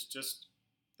CrossFit. It's just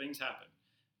things happen.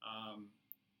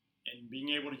 And being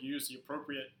able to use the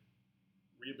appropriate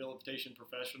rehabilitation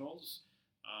professionals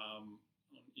on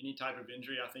any type of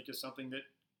injury, I think, is something that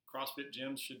CrossFit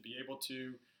gyms should be able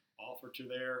to offer to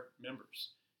their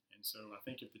members. And so I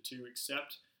think if the two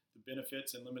accept the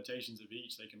benefits and limitations of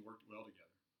each, they can work well together.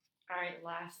 All right,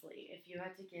 lastly, if you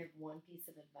had to give one piece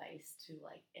of advice to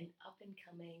like an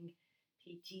up-and-coming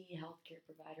PT healthcare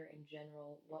provider in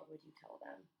general, what would you tell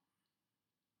them?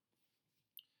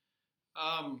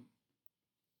 I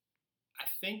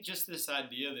think just this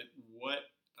idea that what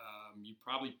you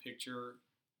probably picture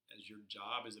as your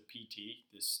job as a PT,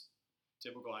 this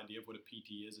typical idea of what a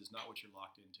PT is not what you're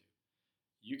locked into.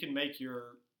 You can make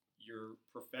your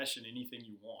profession anything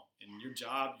you want, and your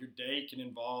job, your day can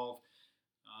involve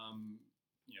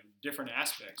different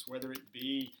aspects, whether it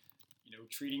be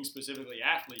treating specifically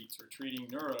athletes, or treating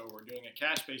neuro, or doing a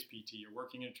cash-based PT, or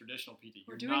working in a traditional PT.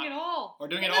 We're doing it all. Or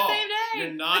doing in it the all. same day.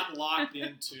 You're not locked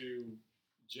into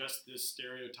just this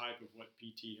stereotype of what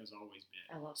PT has always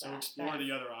been. I love So that. explore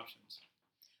the other options.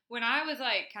 When I was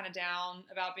like kind of down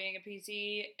about being a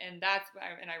PT, and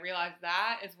I realized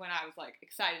that is when I was like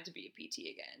excited to be a PT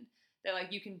again. That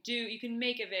like you can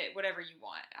make of it whatever you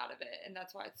want out of it, and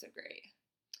that's why it's so great.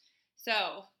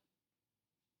 So,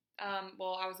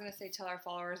 well, I was gonna say tell our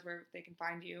followers where they can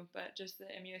find you, but just the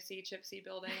MUSC Chip C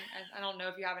building. I don't know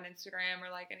if you have an Instagram or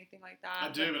like anything like that. I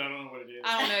do, but I don't know what it is.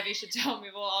 I don't know if you should tell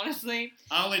people, honestly.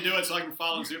 I only do it so I can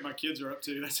follow and see what my kids are up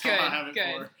to. That's Good, all I have it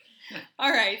good. for.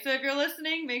 All right, so if you're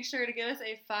listening, make sure to give us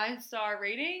a 5-star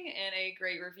rating and a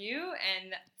great review,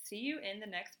 and see you in the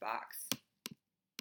next box.